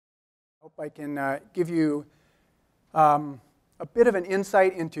Hope I can give you a bit of an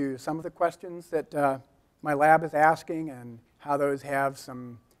insight into some of the questions that my lab is asking and how those have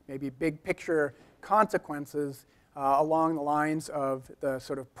some maybe big picture consequences along the lines of the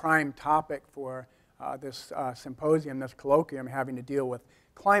sort of prime topic for this symposium, this colloquium, having to deal with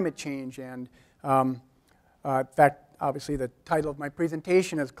climate change. And in fact, obviously the title of my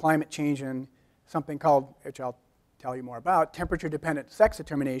presentation is Climate Change and something called, which I'll tell you more about, temperature-dependent sex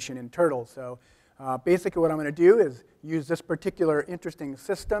determination in turtles. So basically what I'm going to do is use this particular interesting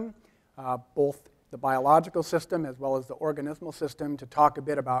system, both the biological system as well as the organismal system, to talk a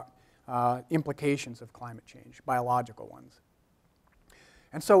bit about implications of climate change, biological ones.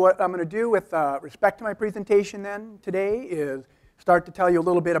 And so what I'm going to do with respect to my presentation then today is start to tell you a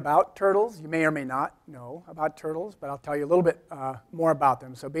little bit about turtles. You may or may not know about turtles, but I'll tell you a little bit more about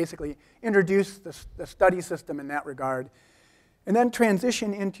them. So basically introduce the study system in that regard, and then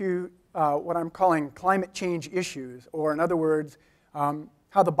transition into what I'm calling climate change issues, or in other words,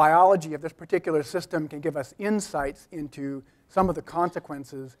 how the biology of this particular system can give us insights into some of the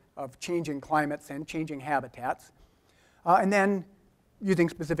consequences of changing climates and changing habitats. And then using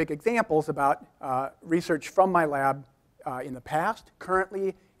specific examples about research from my lab in the past,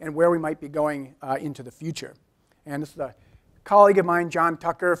 currently, and where we might be going into the future. And this is a colleague of mine, John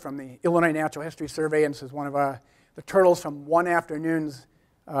Tucker, from the Illinois Natural History Survey, and this is one of the turtles from one afternoon's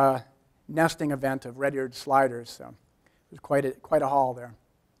nesting event of red-eared sliders. So there's quite a haul there.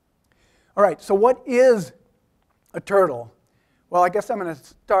 All right, so what is a turtle? Well, I guess I'm going to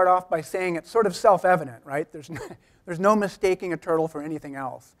start off by saying it's sort of self-evident, right? There's no mistaking a turtle for anything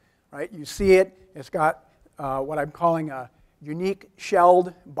else, right? You see it, it's got what I'm calling a unique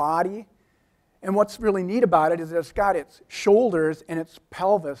shelled body. And what's really neat about it is that it's got its shoulders and its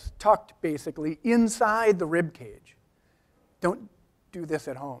pelvis tucked basically inside the rib cage. Don't do this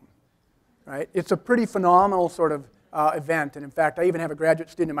at home, right? It's a pretty phenomenal sort of event. And in fact, I even have a graduate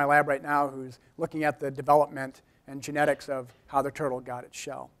student in my lab right now who's looking at the development and genetics of how the turtle got its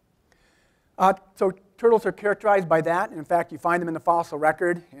shell. So turtles are characterized by that. And in fact, you find them in the fossil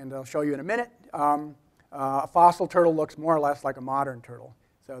record, and I'll show you in a minute. A fossil turtle looks more or less like a modern turtle.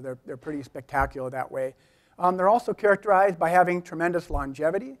 So they're pretty spectacular that way. They're also characterized by having tremendous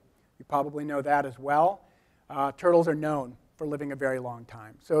longevity. You probably know that as well. Turtles are known for living a very long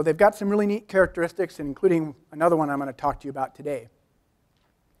time. So they've got some really neat characteristics, including another one I'm going to talk to you about today.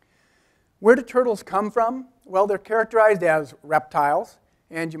 Where do turtles come from? Well, they're characterized as reptiles.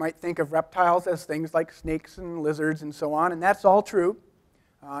 And you might think of reptiles as things like snakes and lizards and so on. And that's all true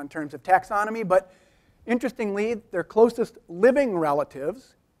in terms of taxonomy. But interestingly, their closest living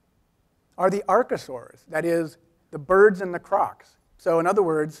relatives are the archosaurs, that is, the birds and the crocs. So in other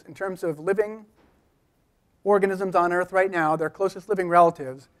words, in terms of living organisms on Earth right now, their closest living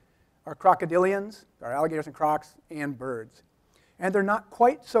relatives are crocodilians, or alligators and crocs, and birds. And they're not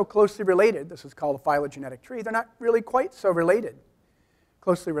quite so closely related. This is called a phylogenetic tree. They're not really quite so related,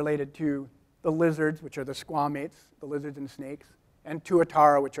 closely related to the lizards, which are the squamates, the lizards and snakes, and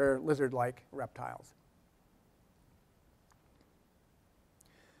tuatara, which are lizard-like reptiles.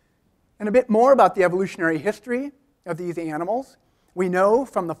 And a bit more about the evolutionary history of these animals. We know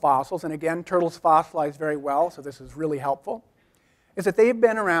from the fossils, and again, turtles fossilize very well, so this is really helpful, is that they've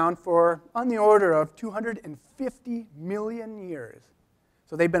been around for on the order of 250 million years.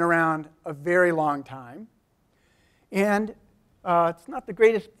 So they've been around a very long time. And it's not the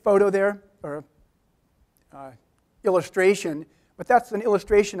greatest photo there, or illustration, but that's an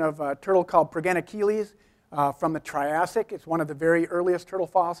illustration of a turtle called Progenachilles from the Triassic. It's one of the very earliest turtle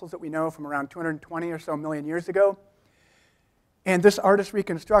fossils that we know from around 220 or so million years ago. And this artist's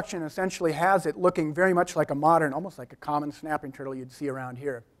reconstruction essentially has it looking very much like a modern, almost like a common snapping turtle you'd see around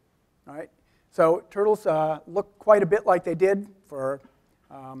here. All right? So turtles look quite a bit like they did for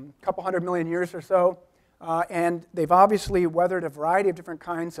a couple hundred million years or so. And they've obviously weathered a variety of different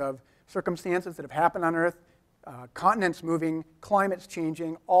kinds of circumstances that have happened on Earth. Continents moving, climates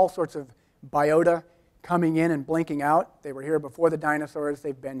changing, all sorts of biota coming in and blinking out. They were here before the dinosaurs.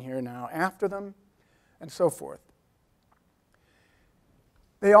 They've been here now after them, and so forth.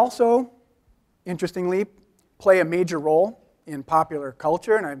 They also, interestingly, play a major role in popular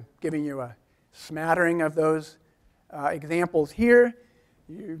culture, and I'm giving you a smattering of those examples here.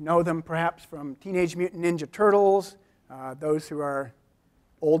 You know them perhaps from Teenage Mutant Ninja Turtles. Those who are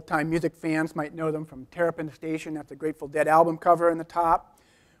old-time music fans might know them from Terrapin Station. That's a Grateful Dead album cover in the top.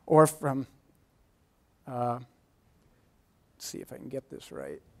 Or from, let's see if I can get this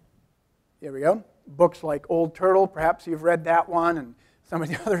right. There we go. Books like Old Turtle, perhaps you've read that one, and some of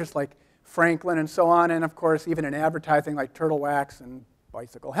the others like Franklin and so on, and of course even in advertising like Turtle Wax and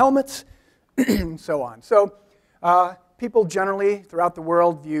bicycle helmets. and so on. So people generally throughout the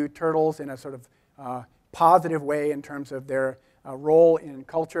world view turtles in a sort of positive way in terms of their role in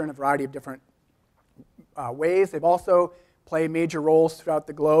culture in a variety of different ways. They've also played major roles throughout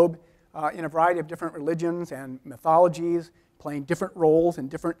the globe in a variety of different religions and mythologies, playing different roles in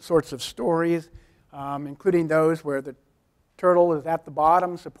different sorts of stories, including those where the turtle is at the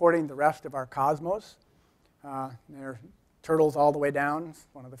bottom supporting the rest of our cosmos. There are turtles all the way down, is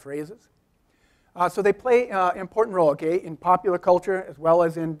one of the phrases. So they play an important role, okay, in popular culture as well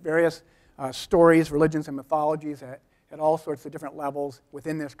as in various stories, religions, and mythologies at all sorts of different levels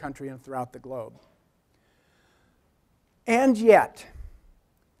within this country and throughout the globe. And yet,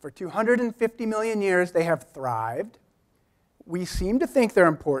 for 250 million years, they have thrived. We seem to think they're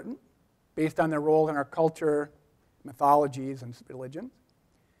important based on their role in our culture, mythologies, and religions.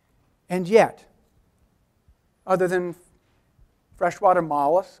 And yet, other than freshwater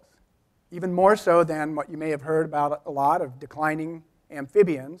mollusks, even more so than what you may have heard about a lot of declining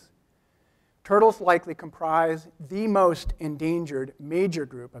amphibians, turtles likely comprise the most endangered major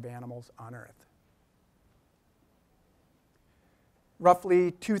group of animals on Earth.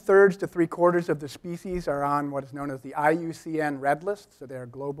 Roughly 2/3 to 3/4 of the species are on what is known as the IUCN Red List, so they're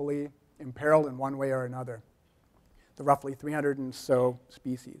globally imperiled in one way or another. The roughly 300 and so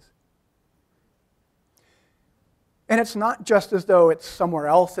species. And it's not just as though it's somewhere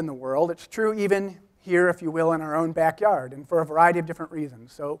else in the world. It's true even here, if you will, in our own backyard, and for a variety of different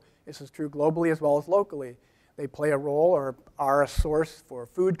reasons. So this is true globally as well as locally. They play a role or are a source for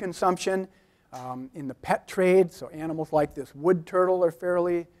food consumption in the pet trade. So animals like this wood turtle are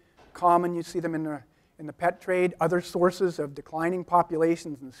fairly common. You see them in the pet trade. Other sources of declining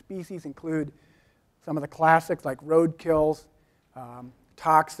populations and species include some of the classics like roadkills,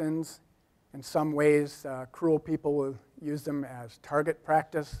 toxins. In some ways, cruel people will use them as target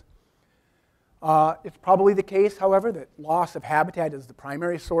practice. It's probably the case, however, that loss of habitat is the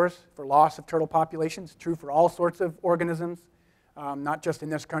primary source for loss of turtle populations. It's true for all sorts of organisms, not just in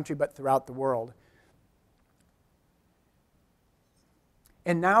this country, but throughout the world.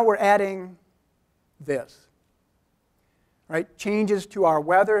 And now we're adding this, right? Changes to our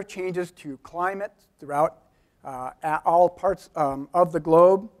weather, changes to climate throughout all parts of the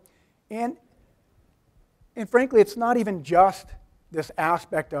globe. And frankly, it's not even just this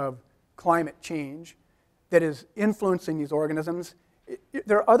aspect of climate change that is influencing these organisms.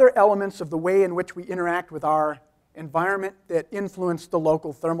 There are other elements of the way in which we interact with our environment that influence the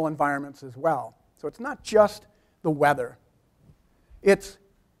local thermal environments as well. So it's not just the weather. It's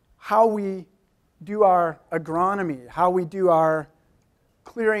how we do our agronomy, how we do our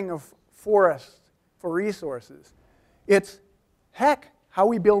clearing of forests for resources. It's, heck, how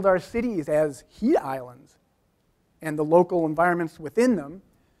we build our cities as heat islands and the local environments within them,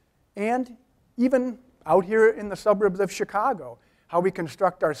 and even out here in the suburbs of Chicago, how we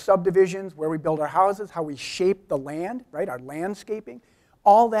construct our subdivisions, where we build our houses, how we shape the land, right, our landscaping.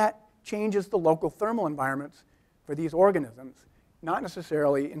 All that changes the local thermal environments for these organisms, not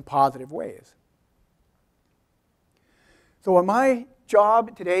necessarily in positive ways. So what my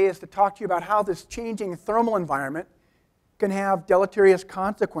job today is to talk to you about how this changing thermal environment can have deleterious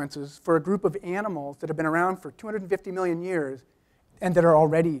consequences for a group of animals that have been around for 250 million years and that are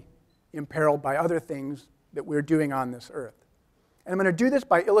already imperiled by other things that we're doing on this earth. And I'm going to do this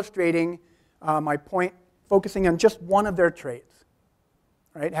by illustrating my point, focusing on just one of their traits,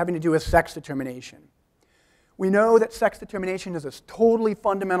 right, having to do with sex determination. We know that sex determination is a totally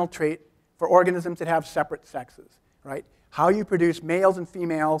fundamental trait for organisms that have separate sexes, right? How you produce males and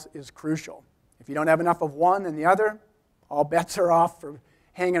females is crucial. If you don't have enough of one than the other, all bets are off for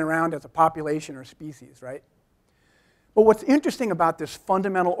hanging around as a population or species, right? But what's interesting about this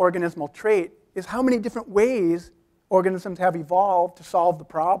fundamental organismal trait is how many different ways organisms have evolved to solve the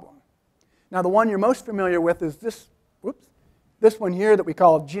problem. Now, the one you're most familiar with is this one here that we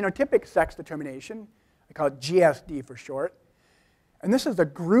call genotypic sex determination. I call it GSD for short. And this is a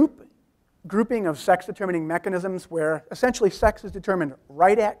grouping of sex-determining mechanisms where essentially sex is determined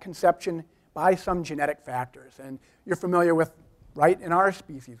right at conception by some genetic factors. And you're familiar with, right, in our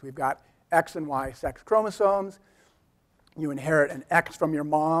species, we've got X and Y sex chromosomes. You inherit an X from your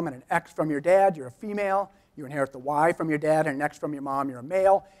mom and an X from your dad, you're a female. You inherit the Y from your dad and an X from your mom, you're a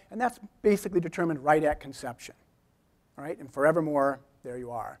male. And that's basically determined right at conception, right? And forevermore, there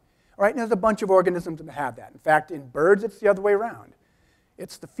you are. All right, and there's a bunch of organisms that have that. In fact, in birds, it's the other way around.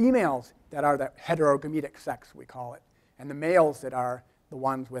 It's the females that are the heterogametic sex, we call it, and the males that are the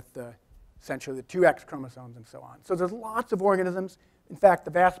ones with essentially the 2 X chromosomes and so on. So there's lots of organisms. In fact,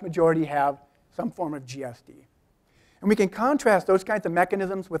 the vast majority have some form of GSD. And we can contrast those kinds of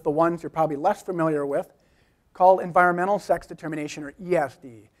mechanisms with the ones you're probably less familiar with, called environmental sex determination, or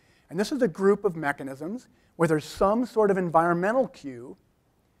ESD. And this is a group of mechanisms where there's some sort of environmental cue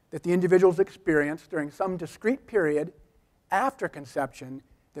that the individuals experience during some discrete period after conception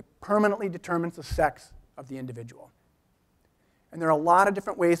that permanently determines the sex of the individual. And there are a lot of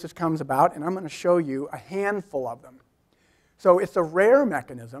different ways this comes about, and I'm going to show you a handful of them. So it's a rare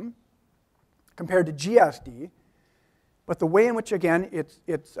mechanism compared to GSD, but the way in which, again,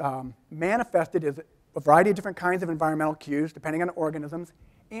 it's manifested is a variety of different kinds of environmental cues, depending on organisms,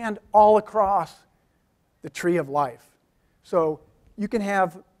 and all across the tree of life. So you can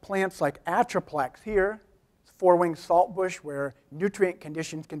have plants like Atriplex here, four-winged saltbush, where nutrient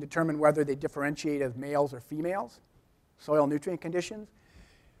conditions can determine whether they differentiate as males or females, soil nutrient conditions.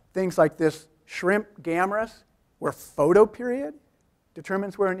 Things like this shrimp Gammarus, where photoperiod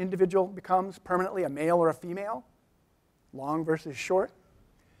determines where an individual becomes permanently a male or a female, long versus short.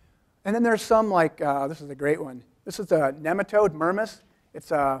 And then there's some like, this is a great one. This is a nematode, Myrmis.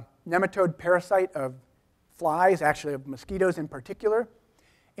 It's a nematode parasite of flies, actually of mosquitoes in particular.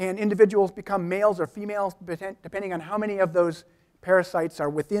 And individuals become males or females depending on how many of those parasites are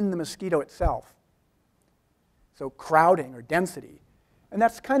within the mosquito itself. So crowding or density. And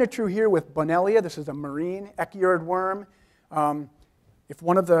that's kind of true here with Bonellia. This is a marine echiurid worm. If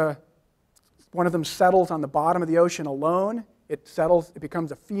one of them settles on the bottom of the ocean alone, it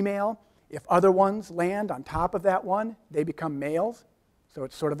becomes a female. If other ones land on top of that one, they become males. So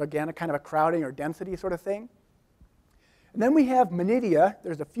it's sort of, again, a kind of a crowding or density sort of thing. And then we have Monidia.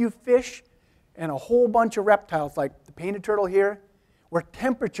 There's a few fish and a whole bunch of reptiles, like the painted turtle here, where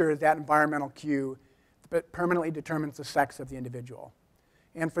temperature is that environmental cue that permanently determines the sex of the individual.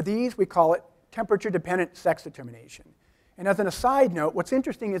 And for these, we call it temperature-dependent sex determination. And as an aside note, what's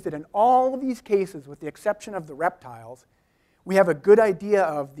interesting is that in all of these cases, with the exception of the reptiles, we have a good idea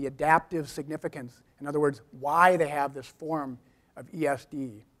of the adaptive significance. In other words, why they have this form of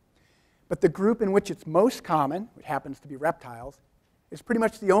ESD. But the group in which it's most common, which happens to be reptiles, is pretty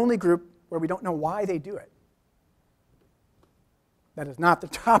much the only group where we don't know why they do it. That is not the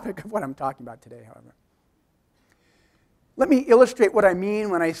topic of what I'm talking about today, however. Let me illustrate what I mean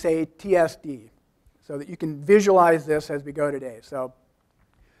when I say TSD, so that you can visualize this as we go today. So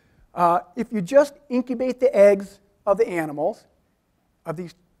if you just incubate the eggs of the animals,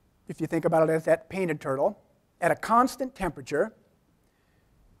 if you think about it as that painted turtle, at a constant temperature,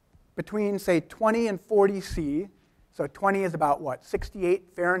 between, say, 20 and 40 C, so 20 is about, what, 68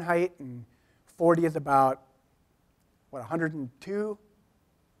 Fahrenheit, and 40 is about, what, 102,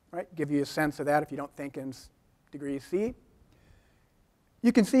 right? Give you a sense of that if you don't think in degrees C.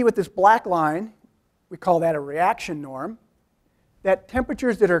 You can see with this black line, we call that a reaction norm, that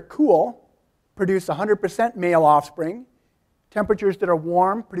temperatures that are cool produce 100% male offspring, temperatures that are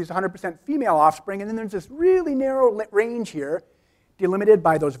warm produce 100% female offspring, and then there's this really narrow range here delimited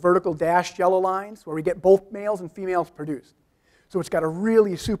by those vertical dashed yellow lines where we get both males and females produced. So it's got a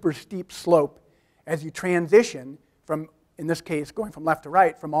really super steep slope as you transition from, in this case, going from left to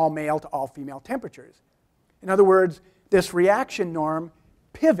right, from all male to all female temperatures. In other words, this reaction norm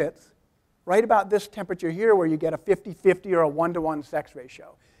pivots right about this temperature here where you get a 50-50 or a 1-to-1 sex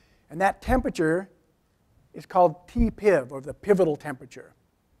ratio. And that temperature is called T-piv, or the pivotal temperature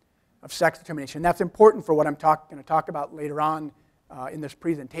of sex determination. That's important for what I'm going to talk about later on in this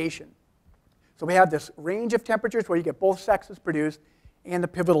presentation. So we have this range of temperatures where you get both sexes produced and the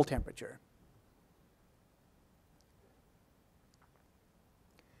pivotal temperature.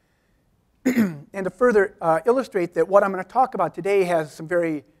 And to further illustrate that what I'm going to talk about today has some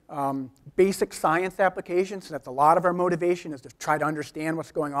very basic science applications. So that's a lot of our motivation is to try to understand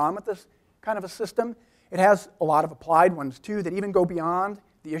what's going on with this kind of a system. It has a lot of applied ones, too, that even go beyond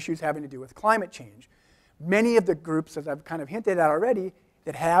the issues having to do with climate change. Many of the groups, as I've kind of hinted at already,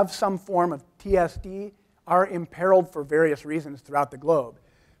 that have some form of TSD are imperiled for various reasons throughout the globe.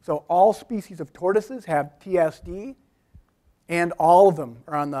 So all species of tortoises have TSD, and all of them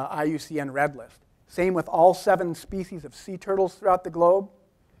are on the IUCN Red List. Same with all 7 species of sea turtles throughout the globe.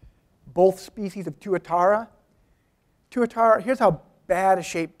 Both species of tuatara. Here's how bad a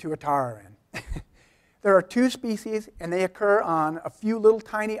shape tuatara are in. There are 2 species, and they occur on a few little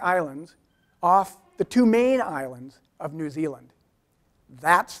tiny islands off the 2 main islands of New Zealand.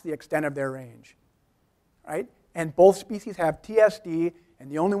 That's the extent of their range, right? And both species have TSD, and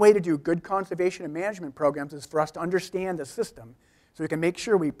the only way to do good conservation and management programs is for us to understand the system so we can make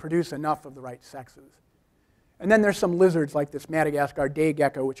sure we produce enough of the right sexes. And then there's some lizards like this Madagascar day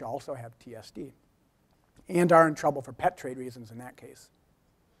gecko, which also have TSD and are in trouble for pet trade reasons in that case.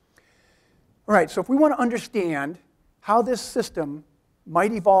 All right, so if we want to understand how this system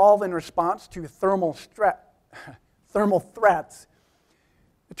might evolve in response to thermal threats,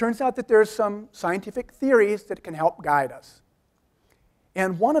 it turns out that there's some scientific theories that can help guide us.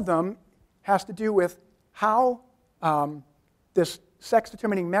 And one of them has to do with how this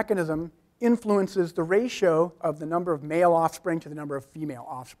sex-determining mechanism influences the ratio of the number of male offspring to the number of female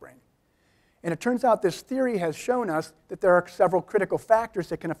offspring. And it turns out this theory has shown us that there are several critical factors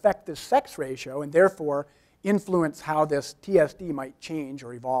that can affect this sex ratio and therefore influence how this TSD might change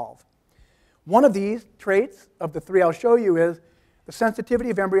or evolve. One of these traits of the three I'll show you is the sensitivity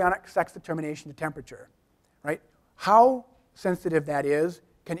of embryonic sex determination to temperature. Right? How sensitive that is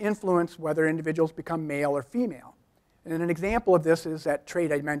can influence whether individuals become male or female. And an example of this is that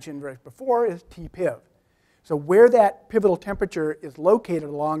trait I mentioned right before is TPIV. So where that pivotal temperature is located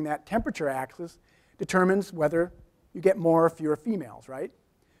along that temperature axis determines whether you get more or fewer females, right?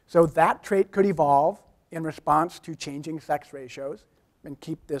 So that trait could evolve in response to changing sex ratios and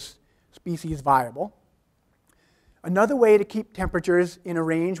keep this species viable. Another way to keep temperatures in a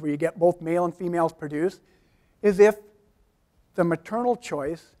range where you get both male and females produced is if the maternal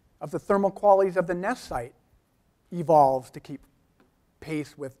choice of the thermal qualities of the nest site evolves to keep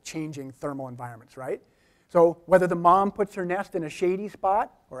pace with changing thermal environments, right? So whether the mom puts her nest in a shady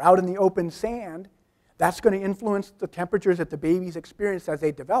spot or out in the open sand, that's going to influence the temperatures that the babies experience as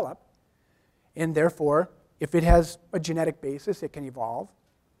they develop. And therefore, if it has a genetic basis, it can evolve.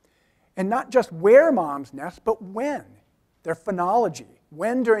 And not just where moms nest, but when. Their phenology,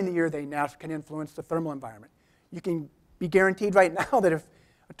 when during the year they nest, can influence the thermal environment. You can be guaranteed right now that if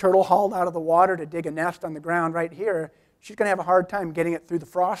a turtle hauled out of the water to dig a nest on the ground right here, she's going to have a hard time getting it through the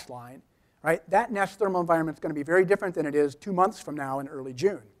frost line. Right? That nest thermal environment is going to be very different than it is 2 months from now in early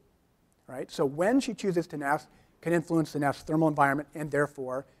June. Right? So when she chooses to nest can influence the nest thermal environment and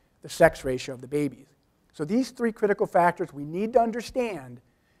therefore the sex ratio of the babies. So these three critical factors we need to understand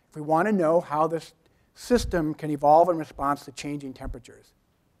if we want to know how this system can evolve in response to changing temperatures.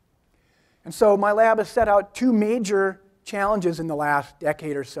 And so my lab has set out two major challenges in the last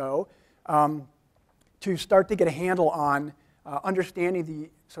decade or so to start to get a handle on understanding the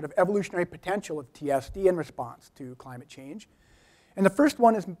sort of evolutionary potential of TSD in response to climate change. And the first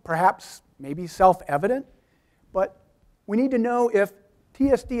one is perhaps maybe self-evident, but we need to know if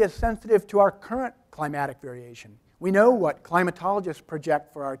TSD is sensitive to our current climatic variation. We know what climatologists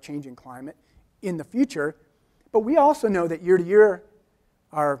project for our changing climate in the future, but we also know that year to year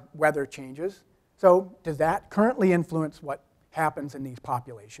our weather changes. So does that currently influence what happens in these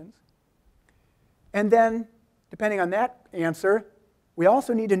populations? And then, depending on that answer, we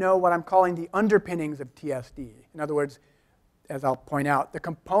also need to know what I'm calling the underpinnings of TSD. In other words, as I'll point out, the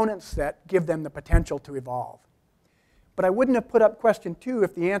components that give them the potential to evolve. But I wouldn't have put up question 2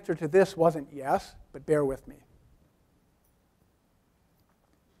 if the answer to this wasn't yes, but bear with me.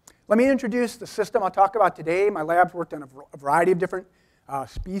 Let me introduce the system I'll talk about today. My lab's worked on a variety of different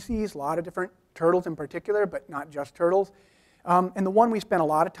species, a lot of different turtles in particular, but not just turtles. And the one we spent a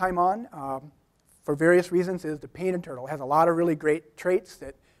lot of time on for various reasons is the painted turtle. It has a lot of really great traits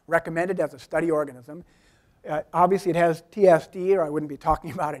that recommended as a study organism. Obviously, it has TSD, or I wouldn't be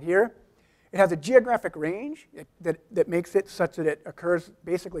talking about it here. It has a geographic range that makes it such that it occurs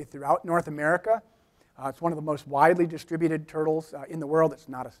basically throughout North America. It's one of the most widely distributed turtles in the world. It's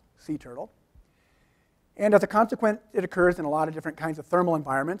not a sea turtle. And as a consequence, it occurs in a lot of different kinds of thermal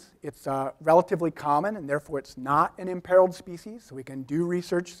environments. It's relatively common, and therefore it's not an imperiled species, so we can do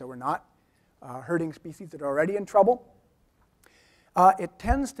research so we're not hurting species that are already in trouble. It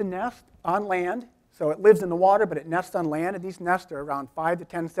tends to nest on land, so it lives in the water, but it nests on land, and these nests are around 5 to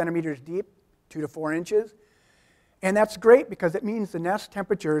 10 centimeters deep, 2 to 4 inches. And that's great because it means the nest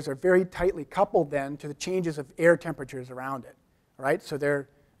temperatures are very tightly coupled then to the changes of air temperatures around it. All right? So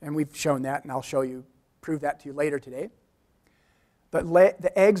and we've shown that, and I'll prove that to you later today.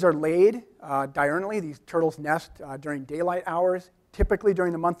 The eggs are laid diurnally. These turtles nest during daylight hours, typically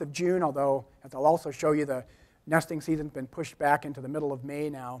during the month of June, although, as I'll also show you, the nesting season's been pushed back into the middle of May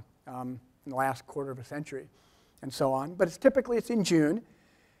now in the last quarter of a century and so on. But it's in June.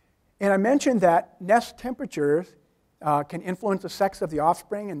 And I mentioned that nest temperatures can influence the sex of the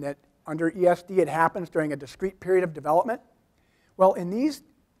offspring and that under ESD it happens during a discrete period of development. Well, in these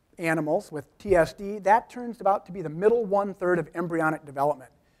animals with TSD, that turns out to be the middle 1/3 of embryonic development.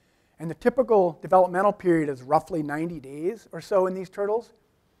 And the typical developmental period is roughly 90 days or so in these turtles.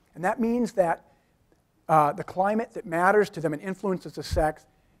 And that means that the climate that matters to them and influences the sex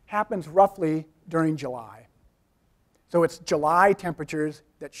happens roughly during July. So it's July temperatures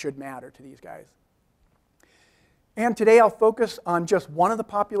that should matter to these guys. And today I'll focus on just one of the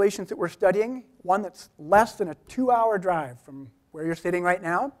populations that we're studying, one that's less than a 2-hour drive from where you're sitting right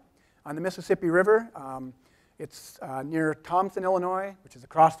now on the Mississippi River. It's near Thompson, Illinois, which is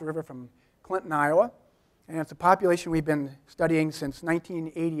across the river from Clinton, Iowa. And it's a population we've been studying since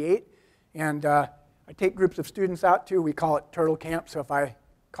 1988. And I take groups of students out too. We call it Turtle Camp, so if I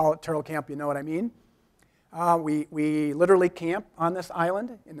call it Turtle Camp, you know what I mean. We literally camp on this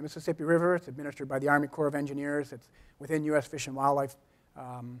island in the Mississippi River. It's administered by the Army Corps of Engineers. It's within U.S. Fish and Wildlife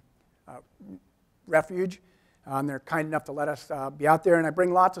Refuge. They're kind enough to let us be out there. And I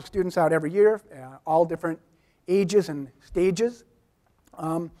bring lots of students out every year, all different ages and stages.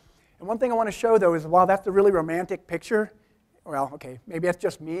 And one thing I want to show, though, is while that's a really romantic picture, well, okay, maybe that's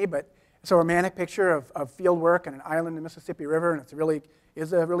just me, but it's a romantic picture of field work on an island in the Mississippi River, and it's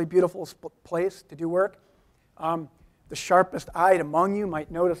a really beautiful place to do work. The sharpest-eyed among you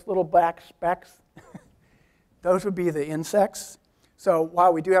might notice little black specks. Those would be the insects. So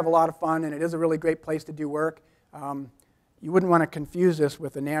while we do have a lot of fun, and it is a really great place to do work, you wouldn't want to confuse this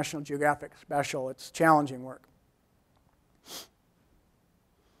with a National Geographic special. It's challenging work.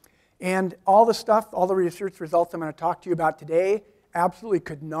 And all the stuff, all the research results I'm going to talk to you about today absolutely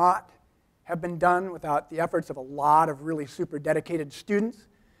could not have been done without the efforts of a lot of really super dedicated students.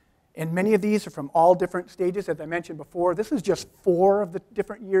 And many of these are from all different stages, as I mentioned before. This is just 4 of the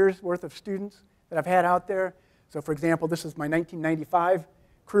different years' worth of students that I've had out there. So for example, this is my 1995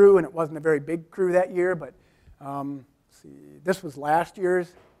 crew, and it wasn't a very big crew that year, but this was last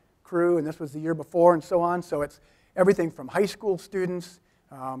year's crew, and this was the year before, and so on. So it's everything from high school students,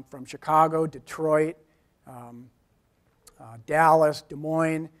 from Chicago, Detroit, Dallas, Des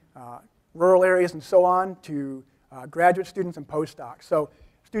Moines, rural areas, and so on, to graduate students and postdocs. So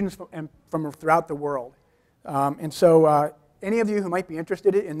students from throughout the world. And so any of you who might be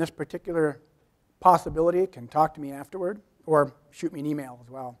interested in this particular possibility can talk to me afterward or shoot me an email as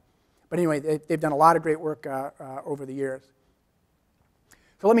well. But anyway, they've done a lot of great work over the years.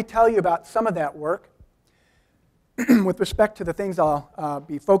 So let me tell you about some of that work. With respect to the things I'll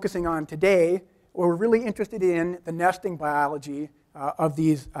be focusing on today, we're really interested in the nesting biology of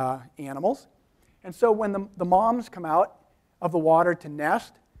these animals. And so when the moms come out of the water to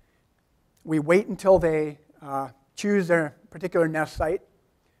nest, we wait until they choose their particular nest site.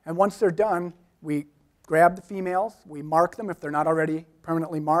 And once they're done, we grab the females, we mark them if they're not already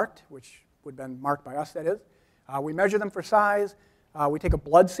permanently marked, which would have been marked by us, that is. We measure them for size. We take a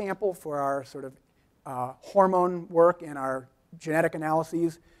blood sample for our sort of hormone work and our genetic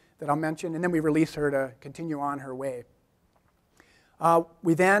analyses that I'll mention, and then we release her to continue on her way.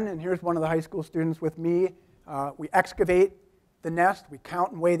 We then, and here's one of the high school students with me, we excavate the nest, we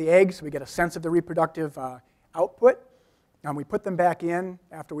count and weigh the eggs so we get a sense of the reproductive output, and we put them back in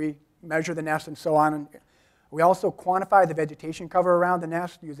after we measure the nest and so on. And we also quantify the vegetation cover around the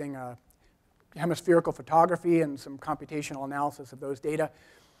nest using hemispherical photography and some computational analysis of those data.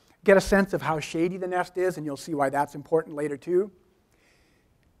 Get a sense of how shady the nest is, and you'll see why that's important later too.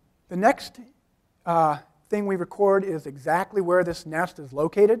 The next thing we record is exactly where this nest is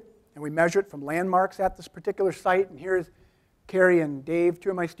located, and we measure it from landmarks at this particular site. And here's Carrie and Dave,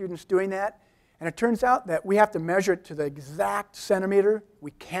 2 of my students, doing that. And it turns out that we have to measure it to the exact centimeter.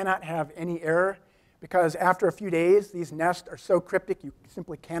 We cannot have any error, because after a few days, these nests are so cryptic you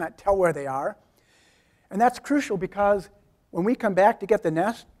simply cannot tell where they are. And that's crucial because when we come back to get the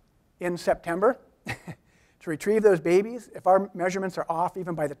nest in September to retrieve those babies, if our measurements are off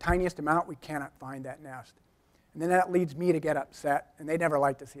even by the tiniest amount, we cannot find that nest. And then that leads me to get upset, and they never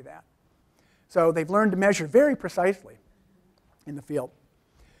like to see that. So they've learned to measure very precisely in the field.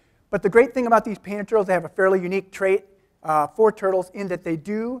 But the great thing about these painted turtles, they have a fairly unique trait for turtles in that they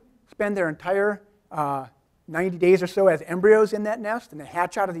do spend their entire 90 days or so as embryos in that nest, and they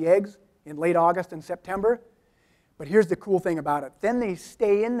hatch out of the eggs in late August and September. But here's the cool thing about it. Then they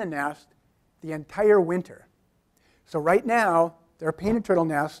stay in the nest the entire winter. So right now, there are painted turtle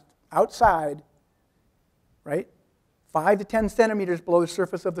nests outside, right, 5 to 10 centimeters below the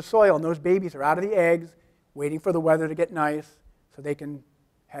surface of the soil, and those babies are out of the eggs, waiting for the weather to get nice so they can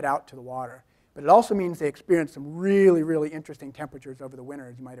head out to the water. But it also means they experience some really, really interesting temperatures over the winter,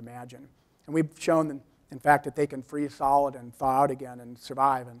 as you might imagine. And we've shown, in fact, that they can freeze solid and thaw out again and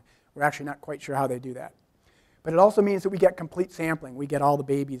survive, and we're actually not quite sure how they do that. But it also means that we get complete sampling. We get all the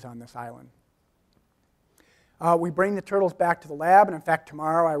babies on this island. We bring the turtles back to the lab, and in fact,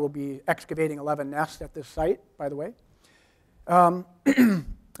 tomorrow I will be excavating 11 nests at this site, by the way. The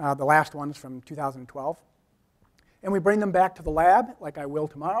last one's from 2012. And we bring them back to the lab, like I will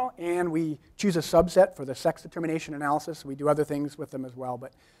tomorrow, and we choose a subset for the sex determination analysis. We do other things with them as well,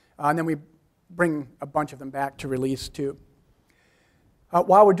 but and then we bring a bunch of them back to release too.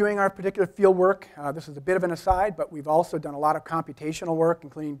 While we're doing our particular field work, this is a bit of an aside, but we've also done a lot of computational work,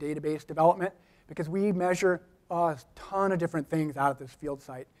 including database development, because we measure a ton of different things out of this field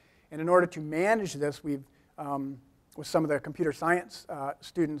site. And in order to manage this, we've, with some of the computer science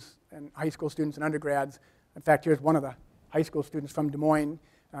students and high school students and undergrads, in fact, here's one of the high school students from Des Moines.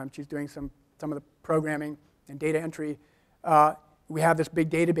 She's doing some of the programming and data entry. We have this big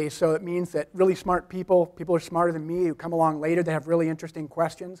database, so it means that really smart people who are smarter than me, who come along later, that have really interesting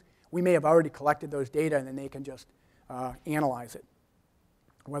questions, we may have already collected those data, and then they can just analyze it.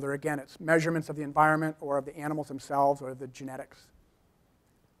 Whether, again, it's measurements of the environment or of the animals themselves or the genetics.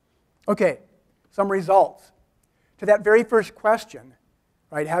 Okay, some results. To that very first question,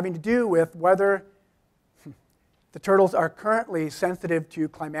 right, having to do with whether the turtles are currently sensitive to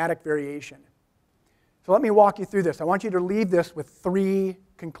climatic variation. So let me walk you through this. I want you to leave this with 3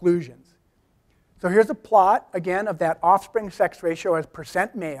 conclusions. So here's a plot, again, of that offspring sex ratio as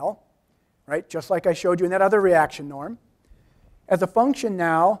percent male, right, just like I showed you in that other reaction norm, as a function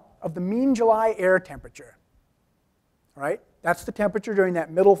now of the mean July air temperature, right? That's the temperature during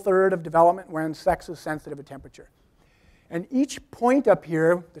that middle third of development when sex is sensitive to temperature. And each point up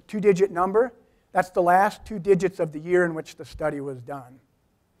here, the 2-digit number, that's the last 2 digits of the year in which the study was done.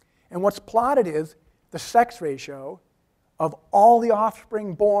 And what's plotted is the sex ratio of all the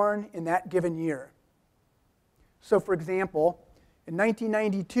offspring born in that given year. So for example, in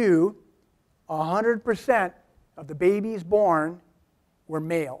 1992, 100% of the babies born were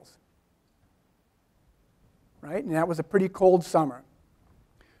males. Right? And that was a pretty cold summer.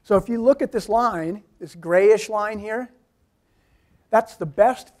 So if you look at this line, this grayish line here, that's the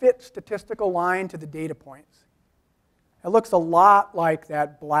best fit statistical line to the data points. It looks a lot like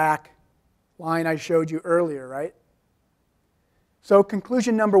that black line I showed you earlier, right? So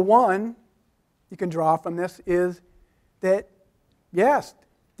conclusion number 1 you can draw from this is that, yes,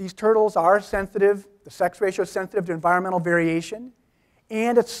 these turtles are sensitive, the sex ratio is sensitive to environmental variation,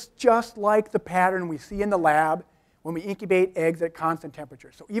 and it's just like the pattern we see in the lab when we incubate eggs at constant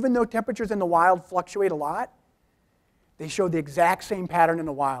temperature. So even though temperatures in the wild fluctuate a lot, they show the exact same pattern in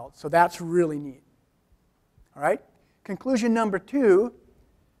the wild. So that's really neat. All right? Conclusion number 2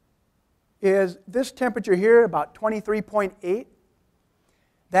 is this temperature here, about 23.8.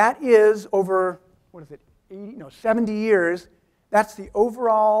 That is over, 70 years. That's the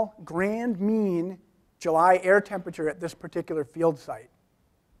overall grand mean July air temperature at this particular field site.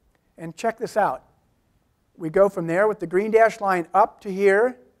 And check this out. We go from there with the green dashed line up to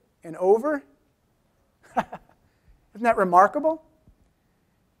here and over. Isn't that remarkable?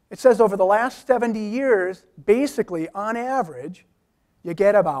 It says over the last 70 years, basically, on average, you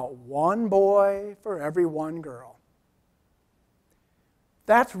get about 1 boy for every 1 girl.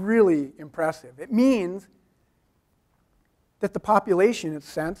 That's really impressive. It means that the population, in a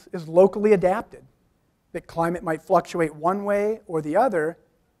sense, is locally adapted. That climate might fluctuate one way or the other,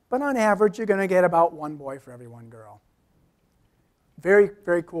 but on average, you're going to get about 1 boy for every 1 girl. Very,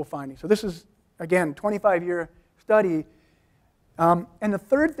 very cool finding. So this is, again, 25-year study. And the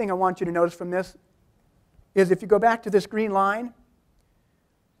third thing I want you to notice from this is if you go back to this green line,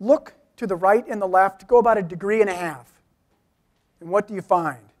 look to the right and the left, go about 1.5 degrees. And what do you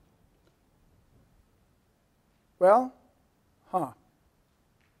find? Well,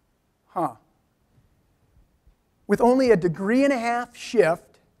 with only 1.5 degrees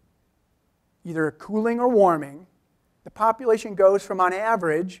shift, either cooling or warming, the population goes from, on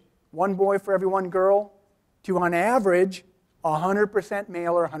average, 1 boy for every 1 girl, to, on average, 100%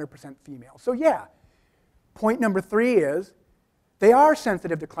 male or 100% female. So yeah, point number 3 is they are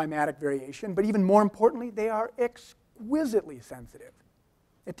sensitive to climatic variation, but even more importantly, they are exquisitely sensitive.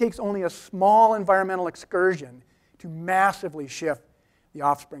 It takes only a small environmental excursion to massively shift the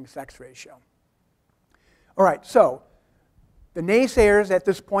offspring sex ratio. All right, so the naysayers at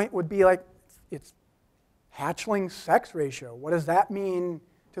this point would be like, it's hatchling sex ratio. What does that mean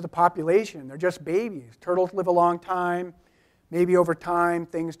to the population? They're just babies. Turtles live a long time. Maybe over time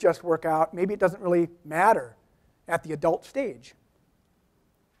things just work out. Maybe it doesn't really matter at the adult stage.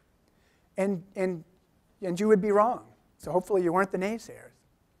 And you would be wrong. So hopefully you weren't the naysayers.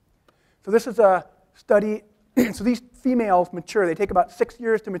 So this is a study. So these females mature. They take about 6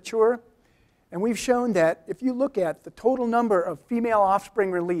 years to mature. And we've shown that if you look at the total number of female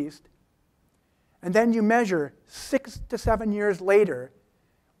offspring released, and then you measure 6 to 7 years later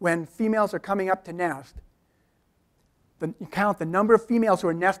when females are coming up to nest, you count the number of females who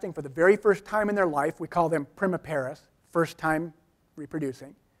are nesting for the very first time in their life. We call them primiparous, first time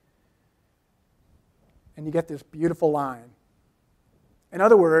reproducing. And you get this beautiful line. In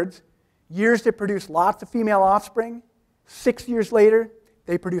other words, years to produce lots of female offspring. 6 years later,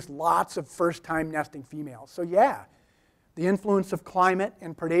 they produce lots of first-time nesting females. So yeah, the influence of climate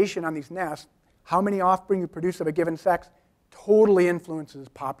and predation on these nests, how many offspring you produce of a given sex, totally influences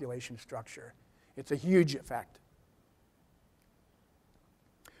population structure. It's a huge effect.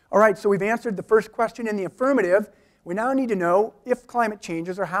 All right, so we've answered the first question in the affirmative. We now need to know if climate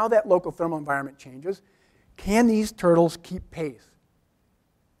changes or how that local thermal environment changes. Can these turtles keep pace?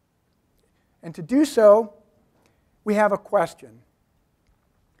 And to do so, we have a question,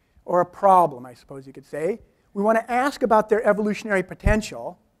 or a problem, I suppose you could say. We want to ask about their evolutionary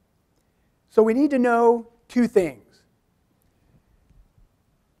potential, so we need to know two things.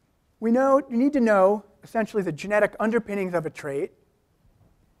 You need to know, essentially, the genetic underpinnings of a trait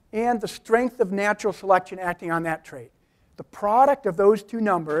and the strength of natural selection acting on that trait. The product of those two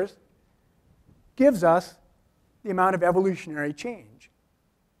numbers gives us the amount of evolutionary change.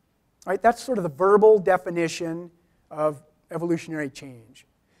 All right, that's sort of the verbal definition of evolutionary change.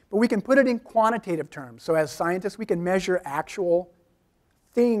 But we can put it in quantitative terms. So as scientists, we can measure actual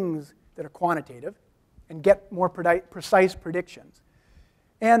things that are quantitative and get more precise predictions.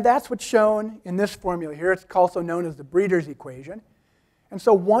 And that's what's shown in this formula here. It's also known as the Breeder's equation. And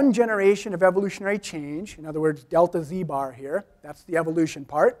so one generation of evolutionary change, in other words, delta z bar here, that's the evolution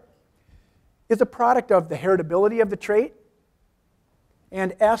part, is a product of the heritability of the trait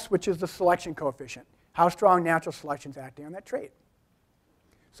and S, which is the selection coefficient, how strong natural selection is acting on that trait.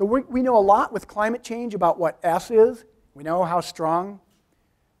 So we know a lot with climate change about what S is. We know how strong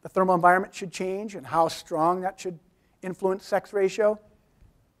the thermal environment should change and how strong that should influence sex ratio.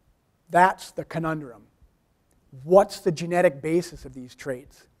 That's the conundrum. What's the genetic basis of these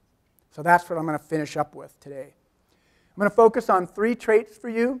traits? So that's what I'm going to finish up with today. I'm going to focus on 3 traits for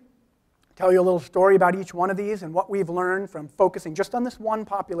you, tell you a little story about each one of these and what we've learned from focusing just on this one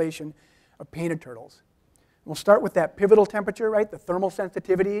population of painted turtles. We'll start with that pivotal temperature, right? The thermal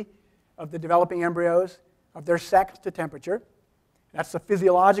sensitivity of the developing embryos, of their sex to temperature. That's the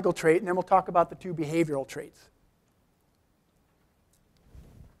physiological trait, and then we'll talk about the 2 behavioral traits.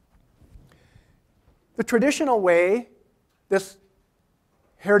 The traditional way this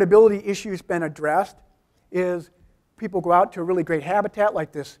heritability issue has been addressed is people go out to a really great habitat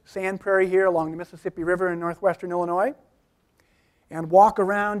like this sand prairie here along the Mississippi River in northwestern Illinois and walk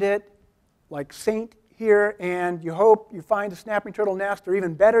around it like Saint here, and you hope you find a snapping turtle nest, or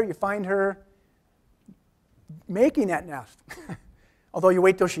even better, you find her making that nest. Although you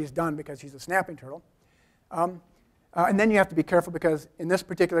wait till she's done because she's a snapping turtle. And then you have to be careful because in this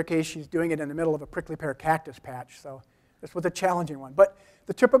particular case, she's doing it in the middle of a prickly pear cactus patch. So this was a challenging one. But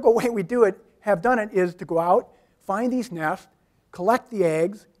the typical way we have done it, is to go out, find these nests, collect the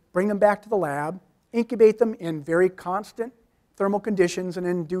eggs, bring them back to the lab, incubate them in very constant thermal conditions, and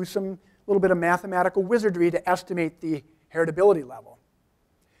then do some little bit of mathematical wizardry to estimate the heritability level.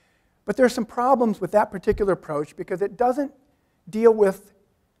 But there's some problems with that particular approach because it doesn't deal with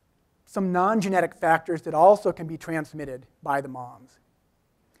some non-genetic factors that also can be transmitted by the moms.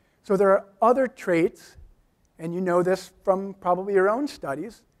 So there are other traits, and you know this from probably your own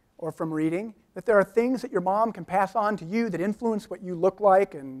studies or from reading, that there are things that your mom can pass on to you that influence what you look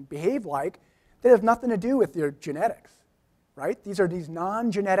like and behave like that have nothing to do with your genetics, right? These are these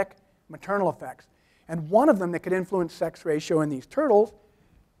non-genetic maternal effects. And one of them that could influence sex ratio in these turtles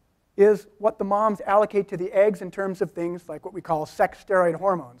is what the moms allocate to the eggs in terms of things like what we call sex steroid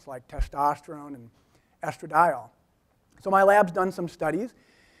hormones, like testosterone and estradiol. So my lab's done some studies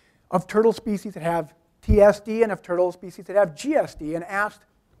of turtle species that have TSD and of turtle species that have GSD and asked,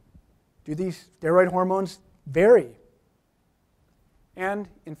 do these steroid hormones vary? And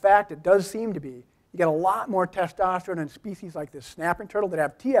in fact, it does seem to be. You get a lot more testosterone in species like this snapping turtle that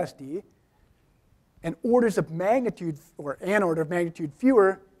have TSD, and orders of magnitude, or an order of magnitude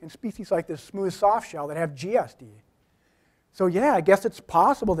fewer in species like this smooth soft shell that have GSD. So yeah, I guess it's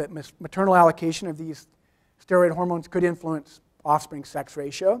possible that maternal allocation of these steroid hormones could influence offspring sex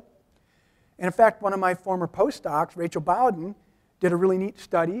ratio. And in fact, one of my former postdocs, Rachel Bowden, did a really neat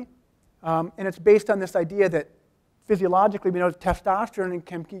study, and it's based on this idea that physiologically we know that testosterone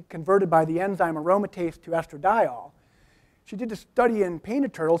can be converted by the enzyme aromatase to estradiol. She did a study in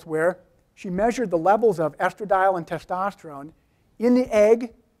painted turtles where she measured the levels of estradiol and testosterone in the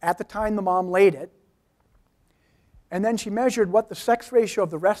egg at the time the mom laid it, and then she measured what the sex ratio of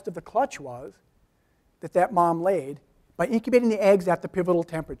the rest of the clutch was that mom laid by incubating the eggs at the pivotal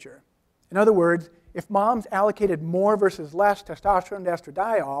temperature. In other words, if moms allocated more versus less testosterone to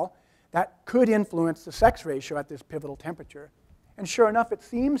estradiol, that could influence the sex ratio at this pivotal temperature. And sure enough, it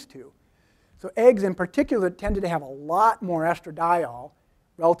seems to. So eggs in particular tended to have a lot more estradiol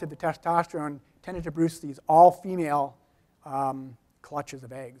relative to testosterone tended to produce these all-female clutches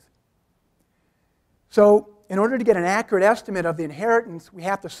of eggs. So in order to get an accurate estimate of the inheritance, we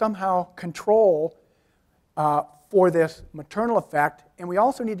have to somehow control for this maternal effect, and we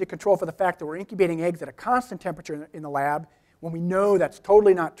also need to control for the fact that we're incubating eggs at a constant temperature in the lab when we know that's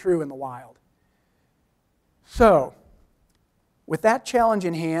totally not true in the wild. So with that challenge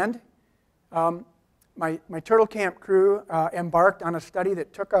in hand, my Turtle Camp crew embarked on a study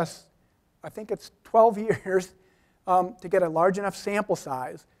that took us, I think it's 12 years, to get a large enough sample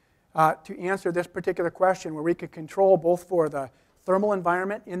size to answer this particular question, where we could control both for the thermal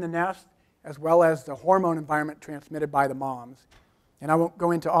environment in the nest as well as the hormone environment transmitted by the moms. And I won't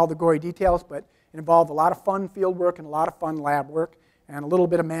go into all the gory details, but it involved a lot of fun field work and a lot of fun lab work and a little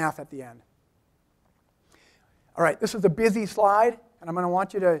bit of math at the end. All right, this is a busy slide, and I'm going to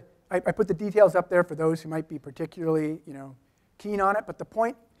want you to, I put the details up there for those who might be particularly keen on it, but the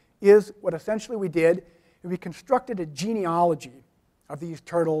point is what essentially we did is we constructed a genealogy of these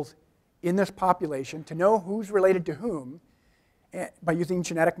turtles in this population to know who's related to whom by using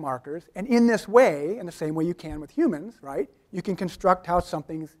genetic markers. And in this way, in the same way you can with humans, right, you can construct how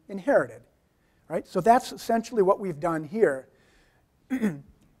something's inherited. Right? So that's essentially what we've done here. And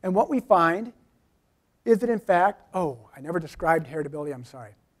what we find is that, in fact, I never described heritability, I'm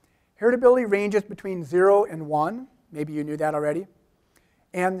sorry. Heritability ranges between 0 and 1. Maybe you knew that already.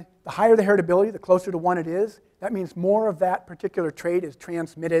 And the higher the heritability, the closer to 1 it is. That means more of that particular trait is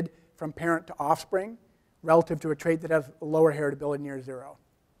transmitted from parent to offspring relative to a trait that has a lower heritability near 0.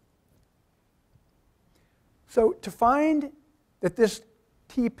 So to find that this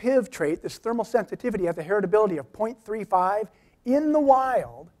TPIV trait, this thermal sensitivity, has a heritability of 0.35 in the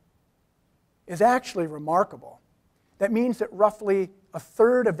wild is actually remarkable. That means that roughly a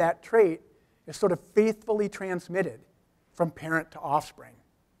third of that trait is sort of faithfully transmitted from parent to offspring,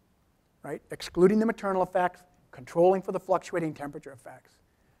 right? Excluding the maternal effects, controlling for the fluctuating temperature effects.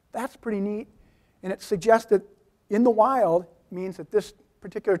 That's pretty neat, and it suggests that in the wild means that this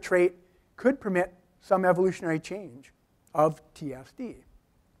particular trait could permit some evolutionary change of TSD.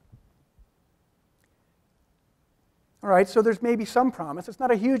 All right, so there's maybe some promise. It's not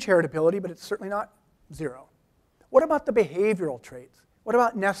a huge heritability, but it's certainly not 0. What about the behavioral traits? What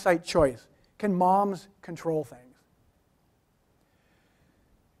about nest site choice? Can moms control things?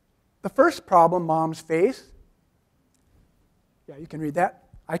 The first problem moms face, yeah, you can read that.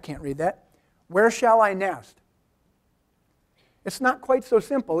 I can't read that. Where shall I nest? It's not quite so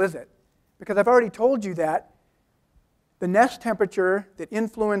simple, is it? Because I've already told you that the nest temperature that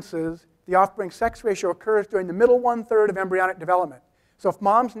influences the offspring sex ratio occurs during the middle 1/3 of embryonic development. So if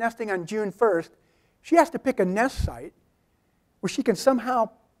mom's nesting on June 1st, she has to pick a nest site where she can somehow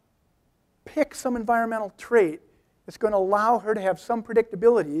pick some environmental trait that's going to allow her to have some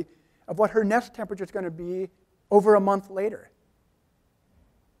predictability of what her nest temperature is going to be over a month later.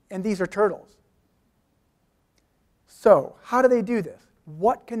 And these are turtles. So how do they do this?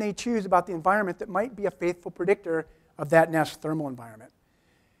 What can they choose about the environment that might be a faithful predictor of that nest thermal environment?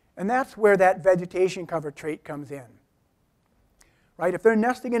 And that's where that vegetation cover trait comes in. Right? If they're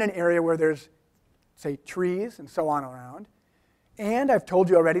nesting in an area where there's, say, trees and so on around, and I've told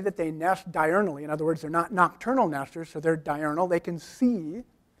you already that they nest diurnally. In other words, they're not nocturnal nesters, so they're diurnal. They can see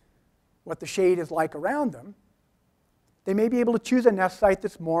what the shade is like around them. They may be able to choose a nest site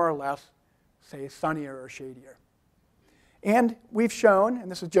that's more or less, say, sunnier or shadier. And we've shown, and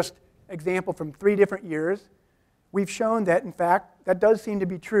this is just an example from 3 different years, we've shown that, in fact, that does seem to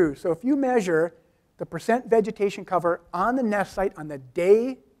be true. So if you measure the percent vegetation cover on the nest site on the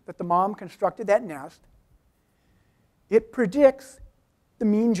day that the mom constructed that nest, it predicts the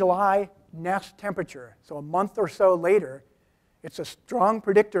mean July nest temperature. So a month or so later, it's a strong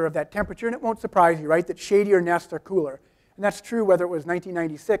predictor of that temperature, and it won't surprise you, right, that shadier nests are cooler. And that's true whether it was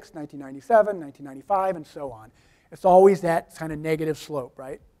 1996, 1997, 1995, and so on. It's always that kind of negative slope,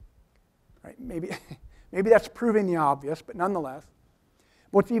 right? Right? Maybe that's proving the obvious, but nonetheless.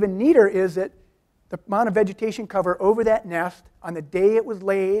 What's even neater is that the amount of vegetation cover over that nest on the day it was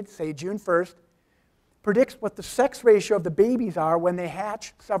laid, say June 1st, predicts what the sex ratio of the babies are when they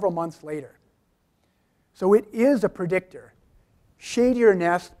hatch several months later. So it is a predictor. Shadier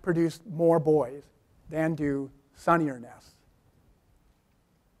nests produce more boys than do sunnier nests.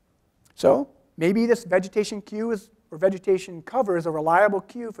 So maybe this vegetation cue or vegetation cover is a reliable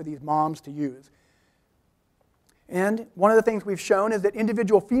cue for these moms to use. And one of the things we've shown is that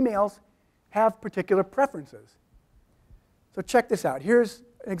individual females have particular preferences. So check this out. Here's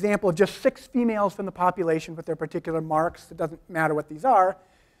an example of just 6 females from the population with their particular marks. It doesn't matter what these are.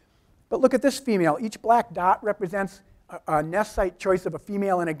 But look at this female. Each black dot represents a nest site choice of a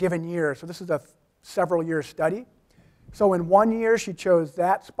female in a given year. So this is a several year study. So in one year, she chose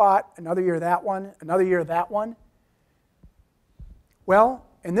that spot, another year that one, another year that one. Well,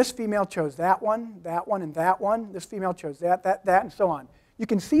 and this female chose that one, and that one. This female chose that, and so on. You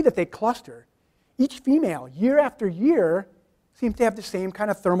can see that they cluster. Each female, year after year, seems to have the same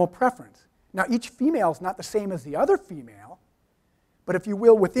kind of thermal preference. Now, each female is not the same as the other female, but if you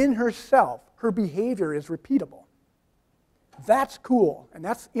will, within herself, her behavior is repeatable. That's cool, and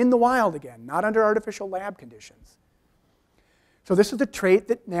that's in the wild again, not under artificial lab conditions. So this is a trait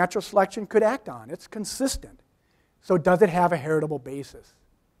that natural selection could act on. It's consistent. So does it have a heritable basis?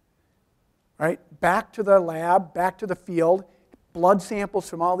 Right? Back to the lab, back to the field, blood samples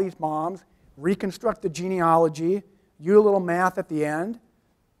from all these moms, reconstruct the genealogy, do a little math at the end.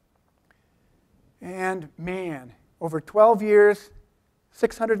 And man, over 12 years,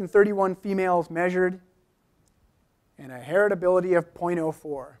 631 females measured, and a heritability of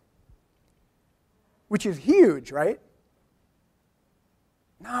 0.04, which is huge, right?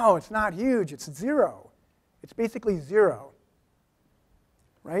 No, it's not huge. It's 0. It's basically 0,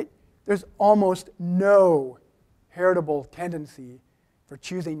 right? There's almost no heritable tendency for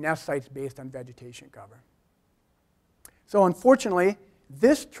choosing nest sites based on vegetation cover. So unfortunately,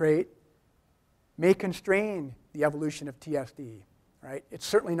 this trait may constrain the evolution of TSD, right? It's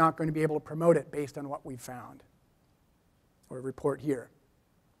certainly not going to be able to promote it based on what we've found or report here.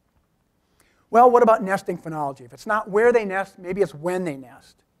 Well, what about nesting phenology? If it's not where they nest, maybe it's when they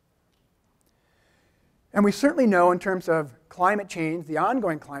nest. And we certainly know in terms of climate change, the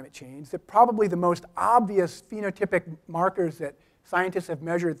ongoing climate change, that probably the most obvious phenotypic markers that scientists have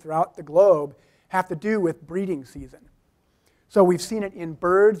measured throughout the globe have to do with breeding season. So we've seen it in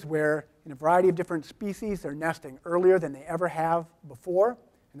birds where in a variety of different species they're nesting earlier than they ever have before.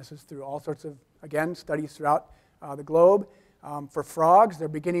 And this is through all sorts of, again, studies throughout the globe. For frogs, they're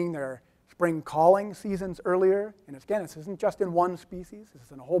beginning their spring calling seasons earlier. And again, this isn't just in one species. This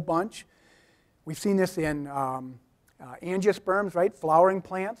is in a whole bunch. We've seen this in angiosperms, right, flowering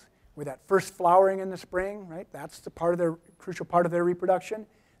plants, where that first flowering in the spring, right, that's the part of their crucial part of their reproduction.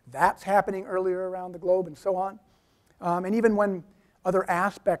 That's happening earlier around the globe and so on. And even when other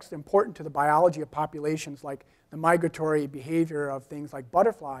aspects important to the biology of populations, like the migratory behavior of things like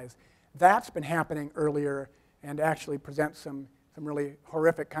butterflies, that's been happening earlier and actually presents some really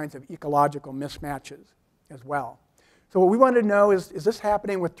horrific kinds of ecological mismatches as well. So what we wanted to know is this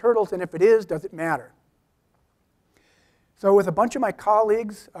happening with turtles, and if it is, does it matter? So with a bunch of my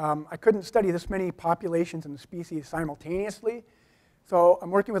colleagues, I couldn't study this many populations and species simultaneously. So I'm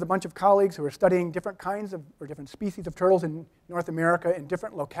working with a bunch of colleagues who are studying different kinds of, or different species of turtles in North America in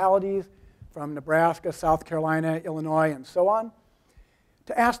different localities, from Nebraska, South Carolina, Illinois, and so on,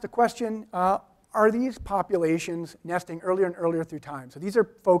 to ask the question, are these populations nesting earlier and earlier through time? So these are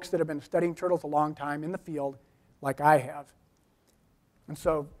folks that have been studying turtles a long time in the field, like I have. And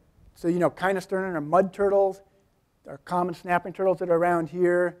so you know, Kinosternon are mud turtles, are common snapping turtles that are around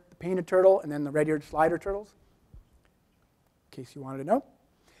here, the painted turtle, and then the red-eared slider turtles, in case you wanted to know.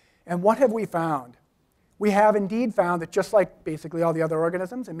 And what have we found? We have indeed found that just like basically all the other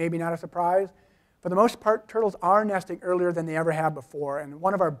organisms, and maybe not a surprise, for the most part, turtles are nesting earlier than they ever have before. And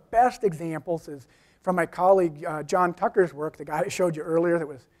one of our best examples is from my colleague John Tucker's work, the guy I showed you earlier that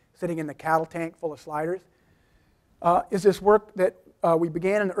was sitting in the cattle tank full of sliders, is this work that we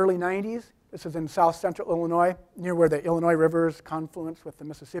began in the early 90s. This is in south central Illinois, near where the Illinois River's confluence with the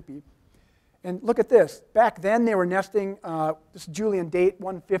Mississippi. And look at this. Back then, they were nesting, this Julian date,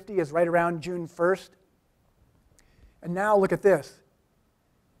 150, is right around June 1st. And now look at this.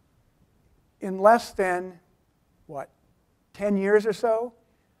 In less than, 10 years or so,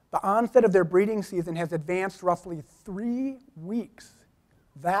 the onset of their breeding season has advanced roughly 3 weeks.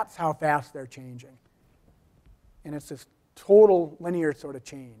 That's how fast they're changing. And it's this total linear sort of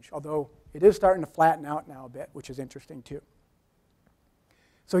change, although it is starting to flatten out now a bit, which is interesting too.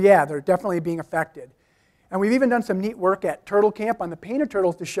 So yeah, they're definitely being affected. And we've even done some neat work at Turtle Camp on the painted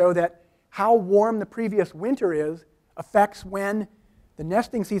turtles to show that how warm the previous winter is affects when the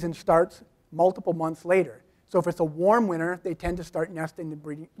nesting season starts multiple months later. So if it's a warm winter, they tend to start nesting the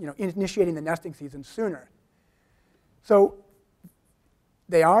breeding, initiating the nesting season sooner. So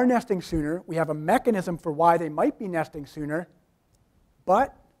they are nesting sooner. We have a mechanism for why they might be nesting sooner,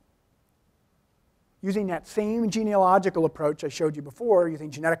 but using that same genealogical approach I showed you before,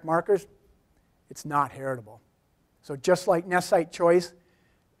 using genetic markers, it's not heritable. So just like nest site choice,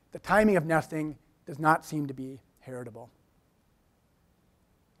 the timing of nesting does not seem to be heritable.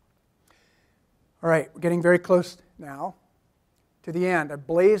 All right, we're getting very close now to the end. I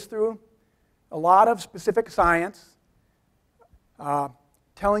blazed through a lot of specific science,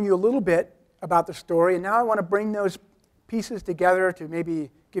 telling you a little bit about the story. And now I want to bring those pieces together to maybe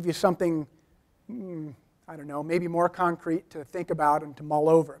give you something, I don't know, maybe more concrete to think about and to mull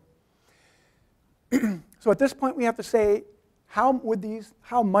over. So at this point, we have to say, how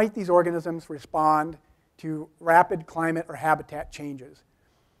might these organisms respond to rapid climate or habitat changes?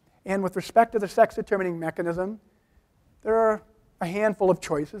 And with respect to the sex-determining mechanism, there are a handful of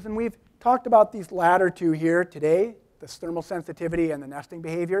choices. And we've talked about these latter two here today, the thermal sensitivity and the nesting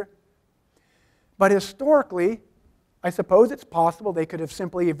behavior. But historically, I suppose it's possible they could have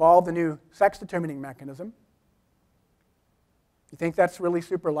simply evolved a new sex-determining mechanism. You think that's really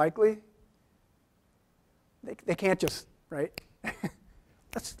super likely? They can't just, right?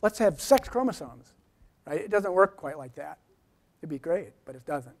 let's have sex chromosomes, right? It doesn't work quite like that. It'd be great, but it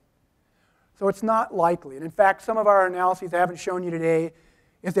doesn't. So it's not likely. And in fact, some of our analyses I haven't shown you today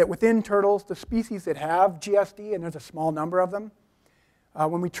is that within turtles, the species that have GSD, and there's a small number of them,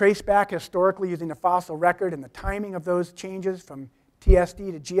 when we trace back historically using the fossil record and the timing of those changes from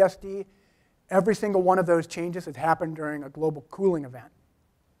TSD to GSD, every single one of those changes has happened during a global cooling event.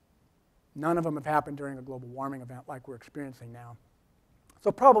 None of them have happened during a global warming event like we're experiencing now.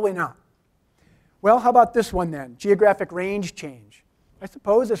 So probably not. Well, how about this one then? Geographic range change. I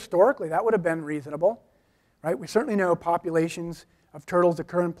suppose historically that would have been reasonable, right? We certainly know populations of turtles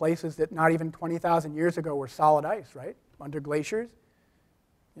occur in places that not even 20,000 years ago were solid ice, right? Under glaciers.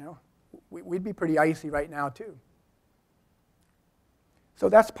 You know, we'd be pretty icy right now too. So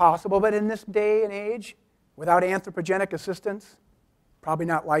that's possible, but in this day and age, without anthropogenic assistance, probably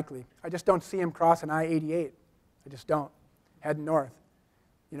not likely. I just don't see them crossing I-88. I just don't, heading north.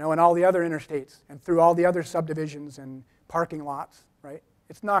 You know, and all the other interstates, and through all the other subdivisions and parking lots, right?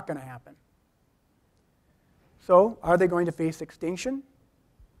 It's not going to happen. So, are they going to face extinction?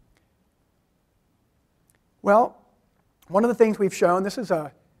 Well, one of the things we've shown, this is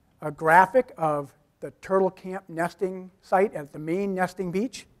a graphic of the turtle camp nesting site at the main nesting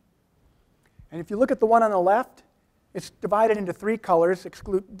beach. And if you look at the one on the left, it's divided into three colors.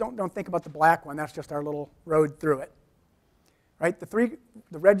 Don't think about the black one. That's just our little road through it. Right? The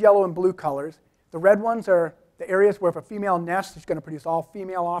red, yellow, and blue colors. The red ones are the areas where if a female nests, it's going to produce all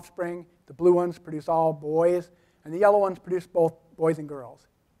female offspring. The blue ones produce all boys. And the yellow ones produce both boys and girls.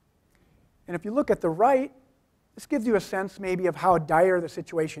 And if you look at the right, this gives you a sense maybe of how dire the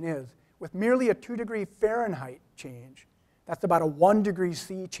situation is. With merely a 2 degree Fahrenheit change, that's about a 1 degree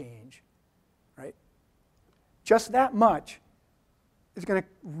C change. Right? Just that much is going to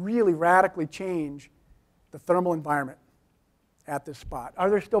really radically change the thermal environment at this spot. Are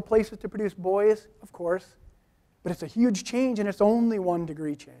there still places to produce boys? Of course. But it's a huge change, and it's only 1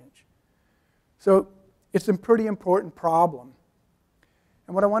 degree change. So it's a pretty important problem.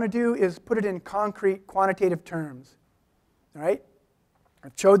 And what I want to do is put it in concrete, quantitative terms. All right?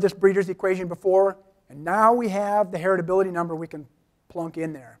 I've showed this breeder's equation before, and now we have the heritability number we can plunk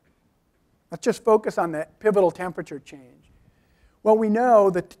in there. Let's just focus on the pivotal temperature change. Well, we know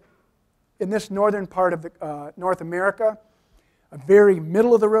that in this northern part of North America, a very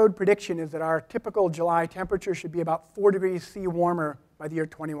middle-of-the-road prediction is that our typical July temperature should be about 4 degrees C warmer by the year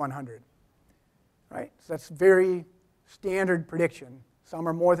 2100. Right? So that's very standard prediction. Some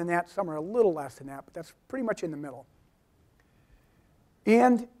are more than that, some are a little less than that, but that's pretty much in the middle.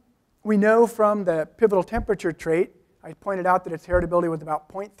 And we know from the pivotal temperature trait, I pointed out that its heritability was about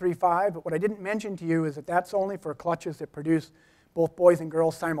 0.35, but what I didn't mention to you is that that's only for clutches that produce both boys and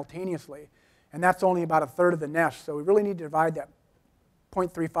girls simultaneously. And that's only about a third of the nest, so we really need to divide that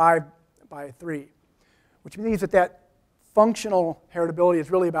 0.35 by 3, which means that that functional heritability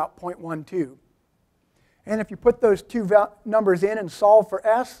is really about 0.12. And if you put those two numbers in and solve for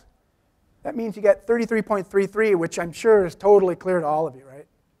S, that means you get 33.33, which I'm sure is totally clear to all of you, right?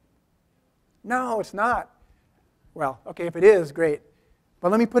 No, it's not. Well, okay, if it is, great.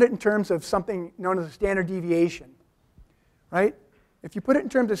 But let me put it in terms of something known as a standard deviation, right? If you put it in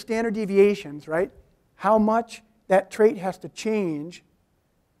terms of standard deviations, right, how much that trait has to change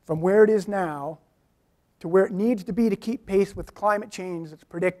from where it is now to where it needs to be to keep pace with climate change that's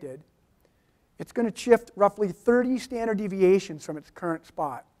predicted, it's going to shift roughly 30 standard deviations from its current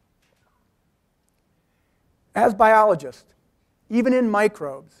spot. As biologists, even in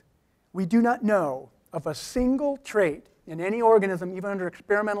microbes, we do not know of a single trait in any organism, even under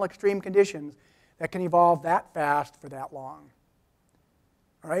experimental extreme conditions, that can evolve that fast for that long.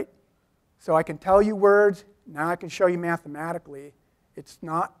 All right? So I can tell you words, now I can show you mathematically. It's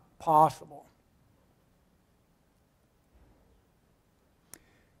not possible.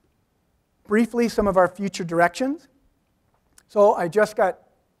 Briefly, some of our future directions. So I just got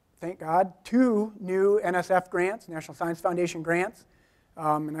thank God, 2 new NSF grants, National Science Foundation grants,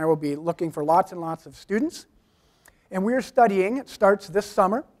 and I will be looking for lots and lots of students. And we're studying, it starts this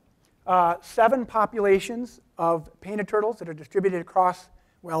summer, 7 populations of painted turtles that are distributed across,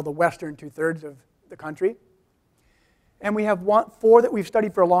 well, the western 2/3 of the country. And we have 4 that we've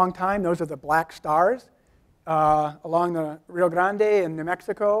studied for a long time. Those are the black stars along the Rio Grande in New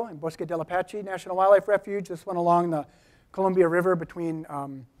Mexico and Bosque del Apache National Wildlife Refuge. This one along the Columbia River between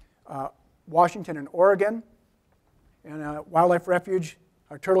Washington and Oregon. And Wildlife Refuge,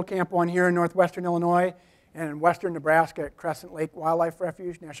 our turtle camp one here in northwestern Illinois, and in western Nebraska at Crescent Lake Wildlife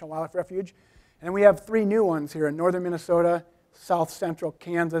Refuge, National Wildlife Refuge. And we have 3 new ones here in northern Minnesota, south central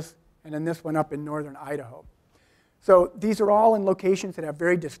Kansas, and then this one up in northern Idaho. So these are all in locations that have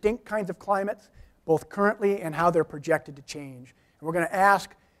very distinct kinds of climates, both currently and how they're projected to change. And we're going to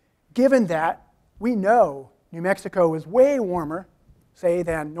ask, given that we know New Mexico is way warmer, say,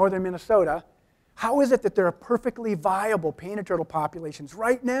 than northern Minnesota, how is it that there are perfectly viable painted turtle populations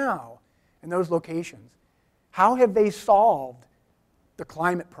right now in those locations? How have they solved the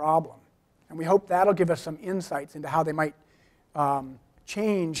climate problem? And we hope that'll give us some insights into how they might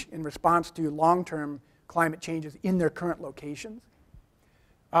change in response to long-term climate changes in their current locations.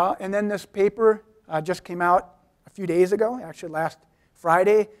 And then this paper just came out a few days ago, actually last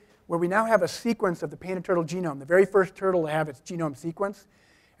Friday, where we now have a sequence of the painted turtle genome, the very first turtle to have its genome sequenced.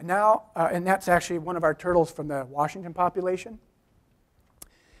 And now, and that's actually one of our turtles from the Washington population.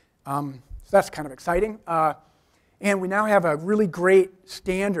 So that's kind of exciting. And we now have a really great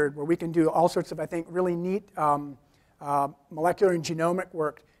standard where we can do all sorts of, I think, really neat molecular and genomic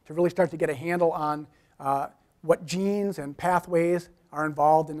work to really start to get a handle on what genes and pathways are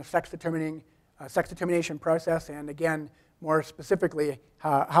involved in the sex determination process, and again, more specifically,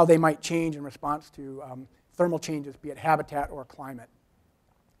 how they might change in response to thermal changes, be it habitat or climate.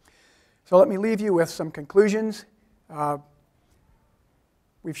 So let me leave you with some conclusions.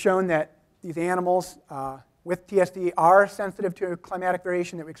 We've shown that these animals with TSD are sensitive to climatic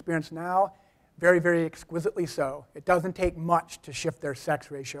variation that we experience now, very, very exquisitely so. It doesn't take much to shift their sex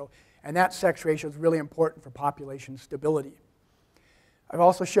ratio, and that sex ratio is really important for population stability. I've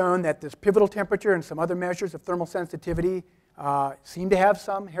also shown that this pivotal temperature and some other measures of thermal sensitivity seem to have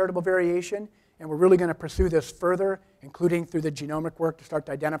some heritable variation, and we're really going to pursue this further, including through the genomic work to start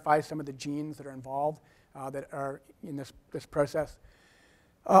to identify some of the genes that are involved that are in this process.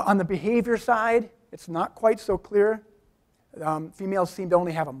 On the behavior side, it's not quite so clear. Females seem to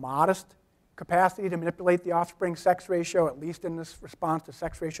only have a modest capacity to manipulate the offspring sex ratio, at least in this response to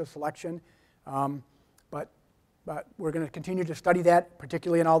sex ratio selection. But we're going to continue to study that,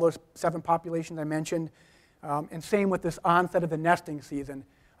 particularly in all those 7 populations I mentioned. And same with this onset of the nesting season,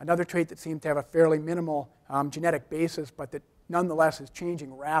 another trait that seems to have a fairly minimal genetic basis, but that nonetheless is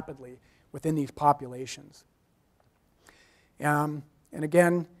changing rapidly within these populations. And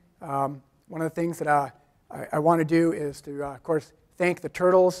again, one of the things that I want to do is to, of course, thank the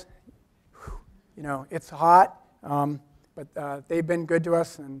turtles. You know, it's hot, but they've been good to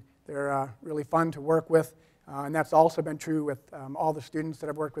us, and they're really fun to work with. And that's also been true with all the students that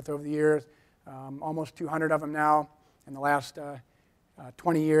I've worked with over the years, almost 200 of them now in the last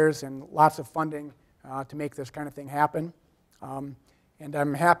 20 years, and lots of funding to make this kind of thing happen. And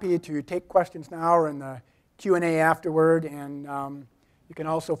I'm happy to take questions now or in the Q&A afterward, and you can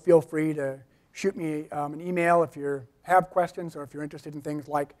also feel free to shoot me an email if you have questions or if you're interested in things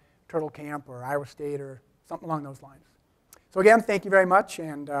like Turtle Camp or Iowa State or something along those lines. So again, thank you very much,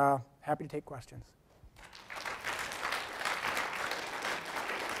 and happy to take questions.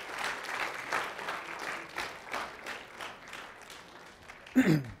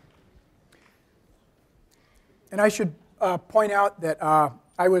 And I should point out that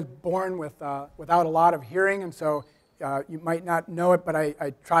I was born without a lot of hearing, and so you might not know it, but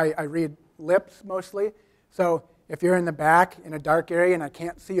I read lips mostly. So if you're in the back in a dark area and I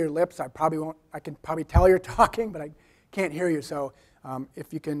can't see your lips, I can probably tell you're talking, but I can't hear you. So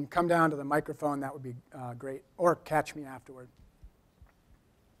if you can come down to the microphone, that would be great, or catch me afterward.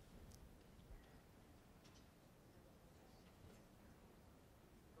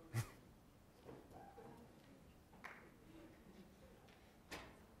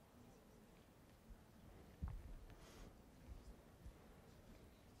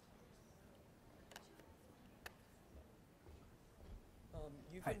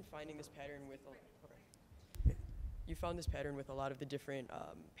 You've been finding this pattern with you found this pattern with a lot of the different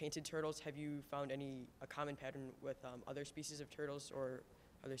painted turtles. Have you found a common pattern with other species of turtles or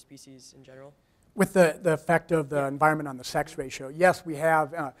other species in general? With the effect of the environment on the sex ratio, yes, we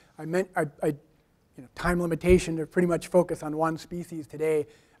have. I time limitation to pretty much focus on one species today.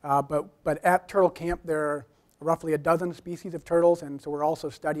 But at Turtle Camp, there are roughly a dozen species of turtles, and so we're also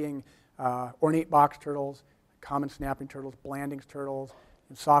studying ornate box turtles, common snapping turtles, Blanding's turtles,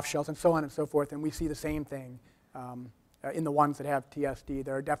 and soft shells, and so on and so forth. And we see the same thing in the ones that have TSD.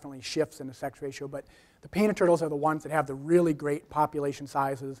 There are definitely shifts in the sex ratio, but the painted turtles are the ones that have the really great population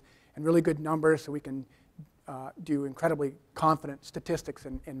sizes and really good numbers, so we can do incredibly confident statistics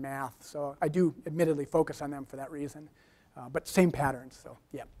in math. So I do admittedly focus on them for that reason, but same patterns. So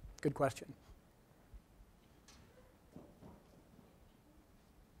yeah, good question.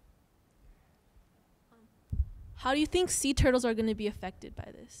 How do you think sea turtles are going to be affected by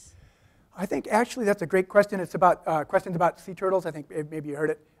this? I think actually that's a great question. It's about questions about sea turtles. I think maybe you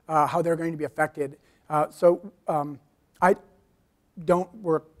heard it, how they're going to be affected. I don't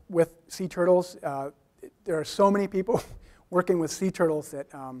work with sea turtles. There are so many people working with sea turtles that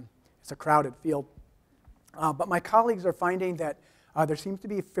it's a crowded field. But my colleagues are finding that there seems to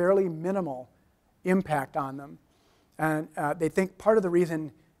be fairly minimal impact on them. And they think part of the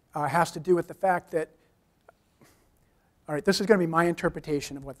reason has to do with the fact that, all right, this is going to be my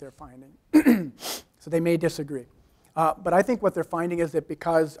interpretation of what they're finding. So they may disagree. But I think what they're finding is that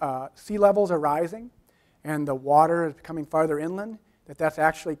because sea levels are rising and the water is becoming farther inland, that's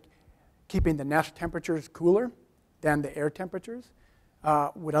actually keeping the nest temperatures cooler than the air temperatures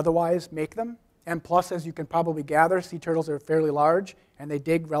would otherwise make them. And plus, as you can probably gather, sea turtles are fairly large, and they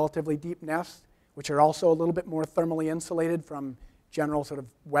dig relatively deep nests, which are also a little bit more thermally insulated from general sort of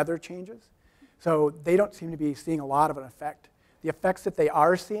weather changes. So they don't seem to be seeing a lot of an effect. The effects that they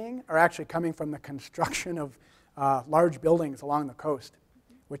are seeing are actually coming from the construction of large buildings along the coast,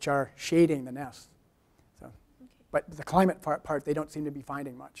 which are shading the nests. So, okay. But the climate part, they don't seem to be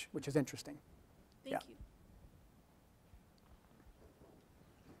finding much, which is interesting. Thank you.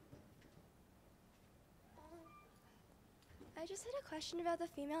 I just had a question about the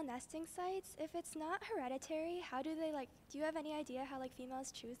female nesting sites. If it's not hereditary, how do they, do you have any idea how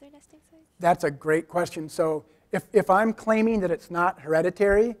females choose their nesting sites? That's a great question. So if I'm claiming that it's not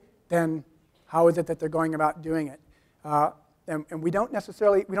hereditary, then how is it that they're going about doing it? And we don't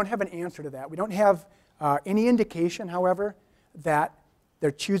have an answer to that. We don't have any indication, however, that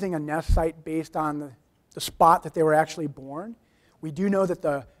they're choosing a nest site based on the spot that they were actually born. We do know that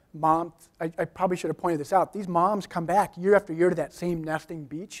the moms, I probably should have pointed this out, these moms come back year after year to that same nesting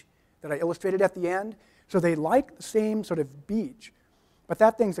beach that I illustrated at the end. So they like the same sort of beach. But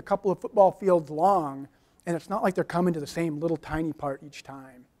that thing's a couple of football fields long, and it's not like they're coming to the same little tiny part each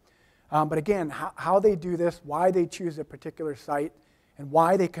time. But again, how they do this, why they choose a particular site, and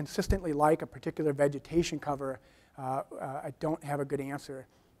why they consistently like a particular vegetation cover, I don't have a good answer.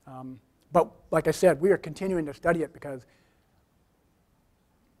 But like I said, we are continuing to study it because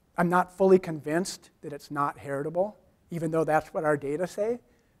I'm not fully convinced that it's not heritable, even though that's what our data say.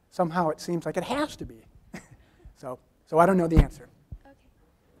 Somehow it seems like it has to be. So I don't know the answer. Okay.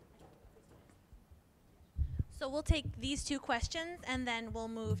 So we'll take these two questions, and then we'll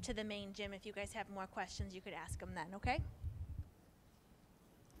move to the main gym. If you guys have more questions, you could ask them then, okay?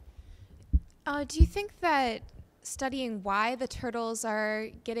 Do you think that studying why the turtles are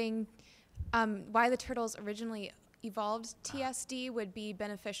getting, why the turtles originally evolved TSD would be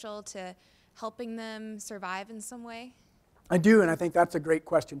beneficial to helping them survive in some way? I do, and I think that's a great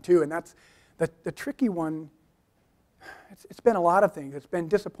question too. And that's the tricky one. It's been a lot of things. It's been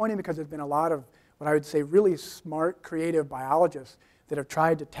disappointing because there's been a lot of what I would say really smart, creative biologists that have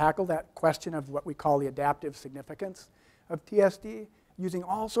tried to tackle that question of what we call the adaptive significance of TSD, using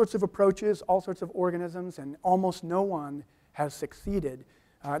all sorts of approaches, all sorts of organisms, and almost no one has succeeded.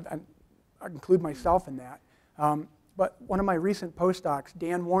 And I include myself in that. But one of my recent postdocs,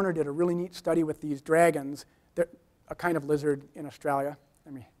 Dan Warner, did a really neat study with these dragons. They're a kind of lizard in Australia.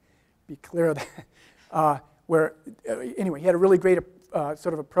 Let me be clear of that. Anyway, he had a really great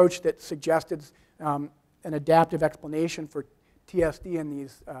sort of approach that suggested an adaptive explanation for TSD in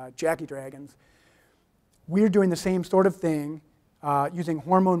these Jackie dragons. We're doing the same sort of thing using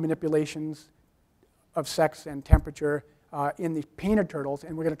hormone manipulations of sex and temperature in these painted turtles,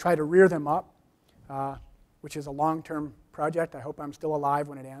 and we're going to try to rear them up, which is a long-term project. I hope I'm still alive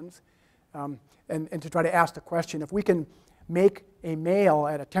when it ends. And to try to ask the question, if we can make a male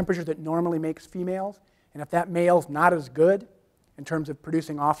at a temperature that normally makes females, and if that male's not as good in terms of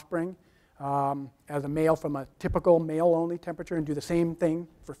producing offspring as a male from a typical male-only temperature, and do the same thing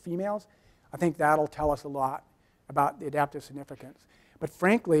for females, I think that'll tell us a lot about the adaptive significance. But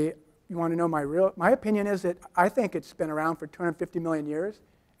frankly, you want to know my opinion is that I think it's been around for 250 million years,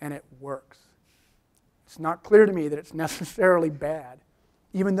 and it works. It's not clear to me that it's necessarily bad.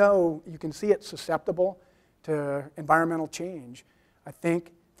 even though you can see it's susceptible to environmental change, I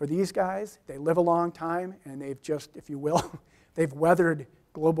think for these guys, they live a long time, and they've just, if you will, they've weathered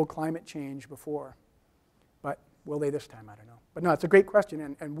global climate change before. But will they this time? I don't know. But no, it's a great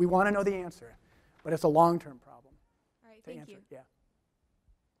question, and we want to know the answer. But it's a long-term problem. All right, to thank answer. you. Yeah.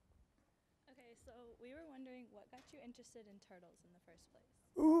 Okay, so we were wondering what got you interested in turtles in the first place?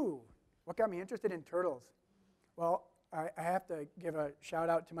 Ooh, what got me interested in turtles? Well, I have to give a shout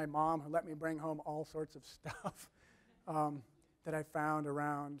out to my mom, who let me bring home all sorts of stuff that I found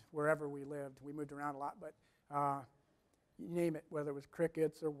around wherever we lived. We moved around a lot, but you name it, whether it was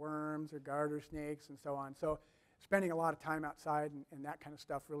crickets or worms or garter snakes and so on. So spending a lot of time outside and that kind of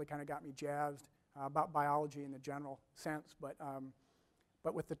stuff really kind of got me jazzed about biology in the general sense. But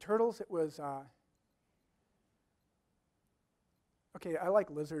with the turtles, it was, okay, I like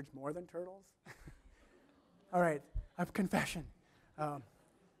lizards more than turtles. All right, I have a confession.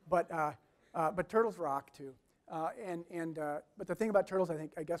 But turtles rock too. But the thing about turtles,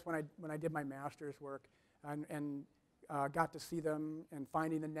 I guess when I did my master's work and got to see them and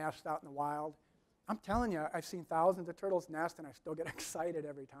finding the nests out in the wild, I'm telling you, I've seen thousands of turtles nest, and I still get excited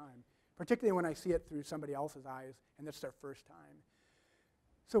every time, particularly when I see it through somebody else's eyes, and it's their first time.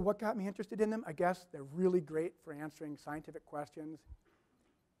 So what got me interested in them? I guess they're really great for answering scientific questions.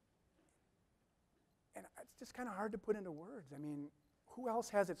 And it's just kind of hard to put into words. I mean, who else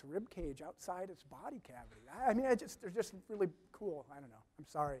has its rib cage outside its body cavity? I mean, they're just really cool. I don't know. I'm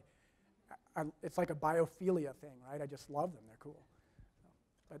sorry. It's like a biophilia thing, right? I just love them. They're cool.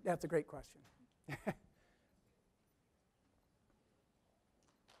 But that's a great question.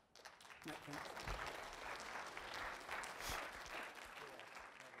 Yeah, thanks.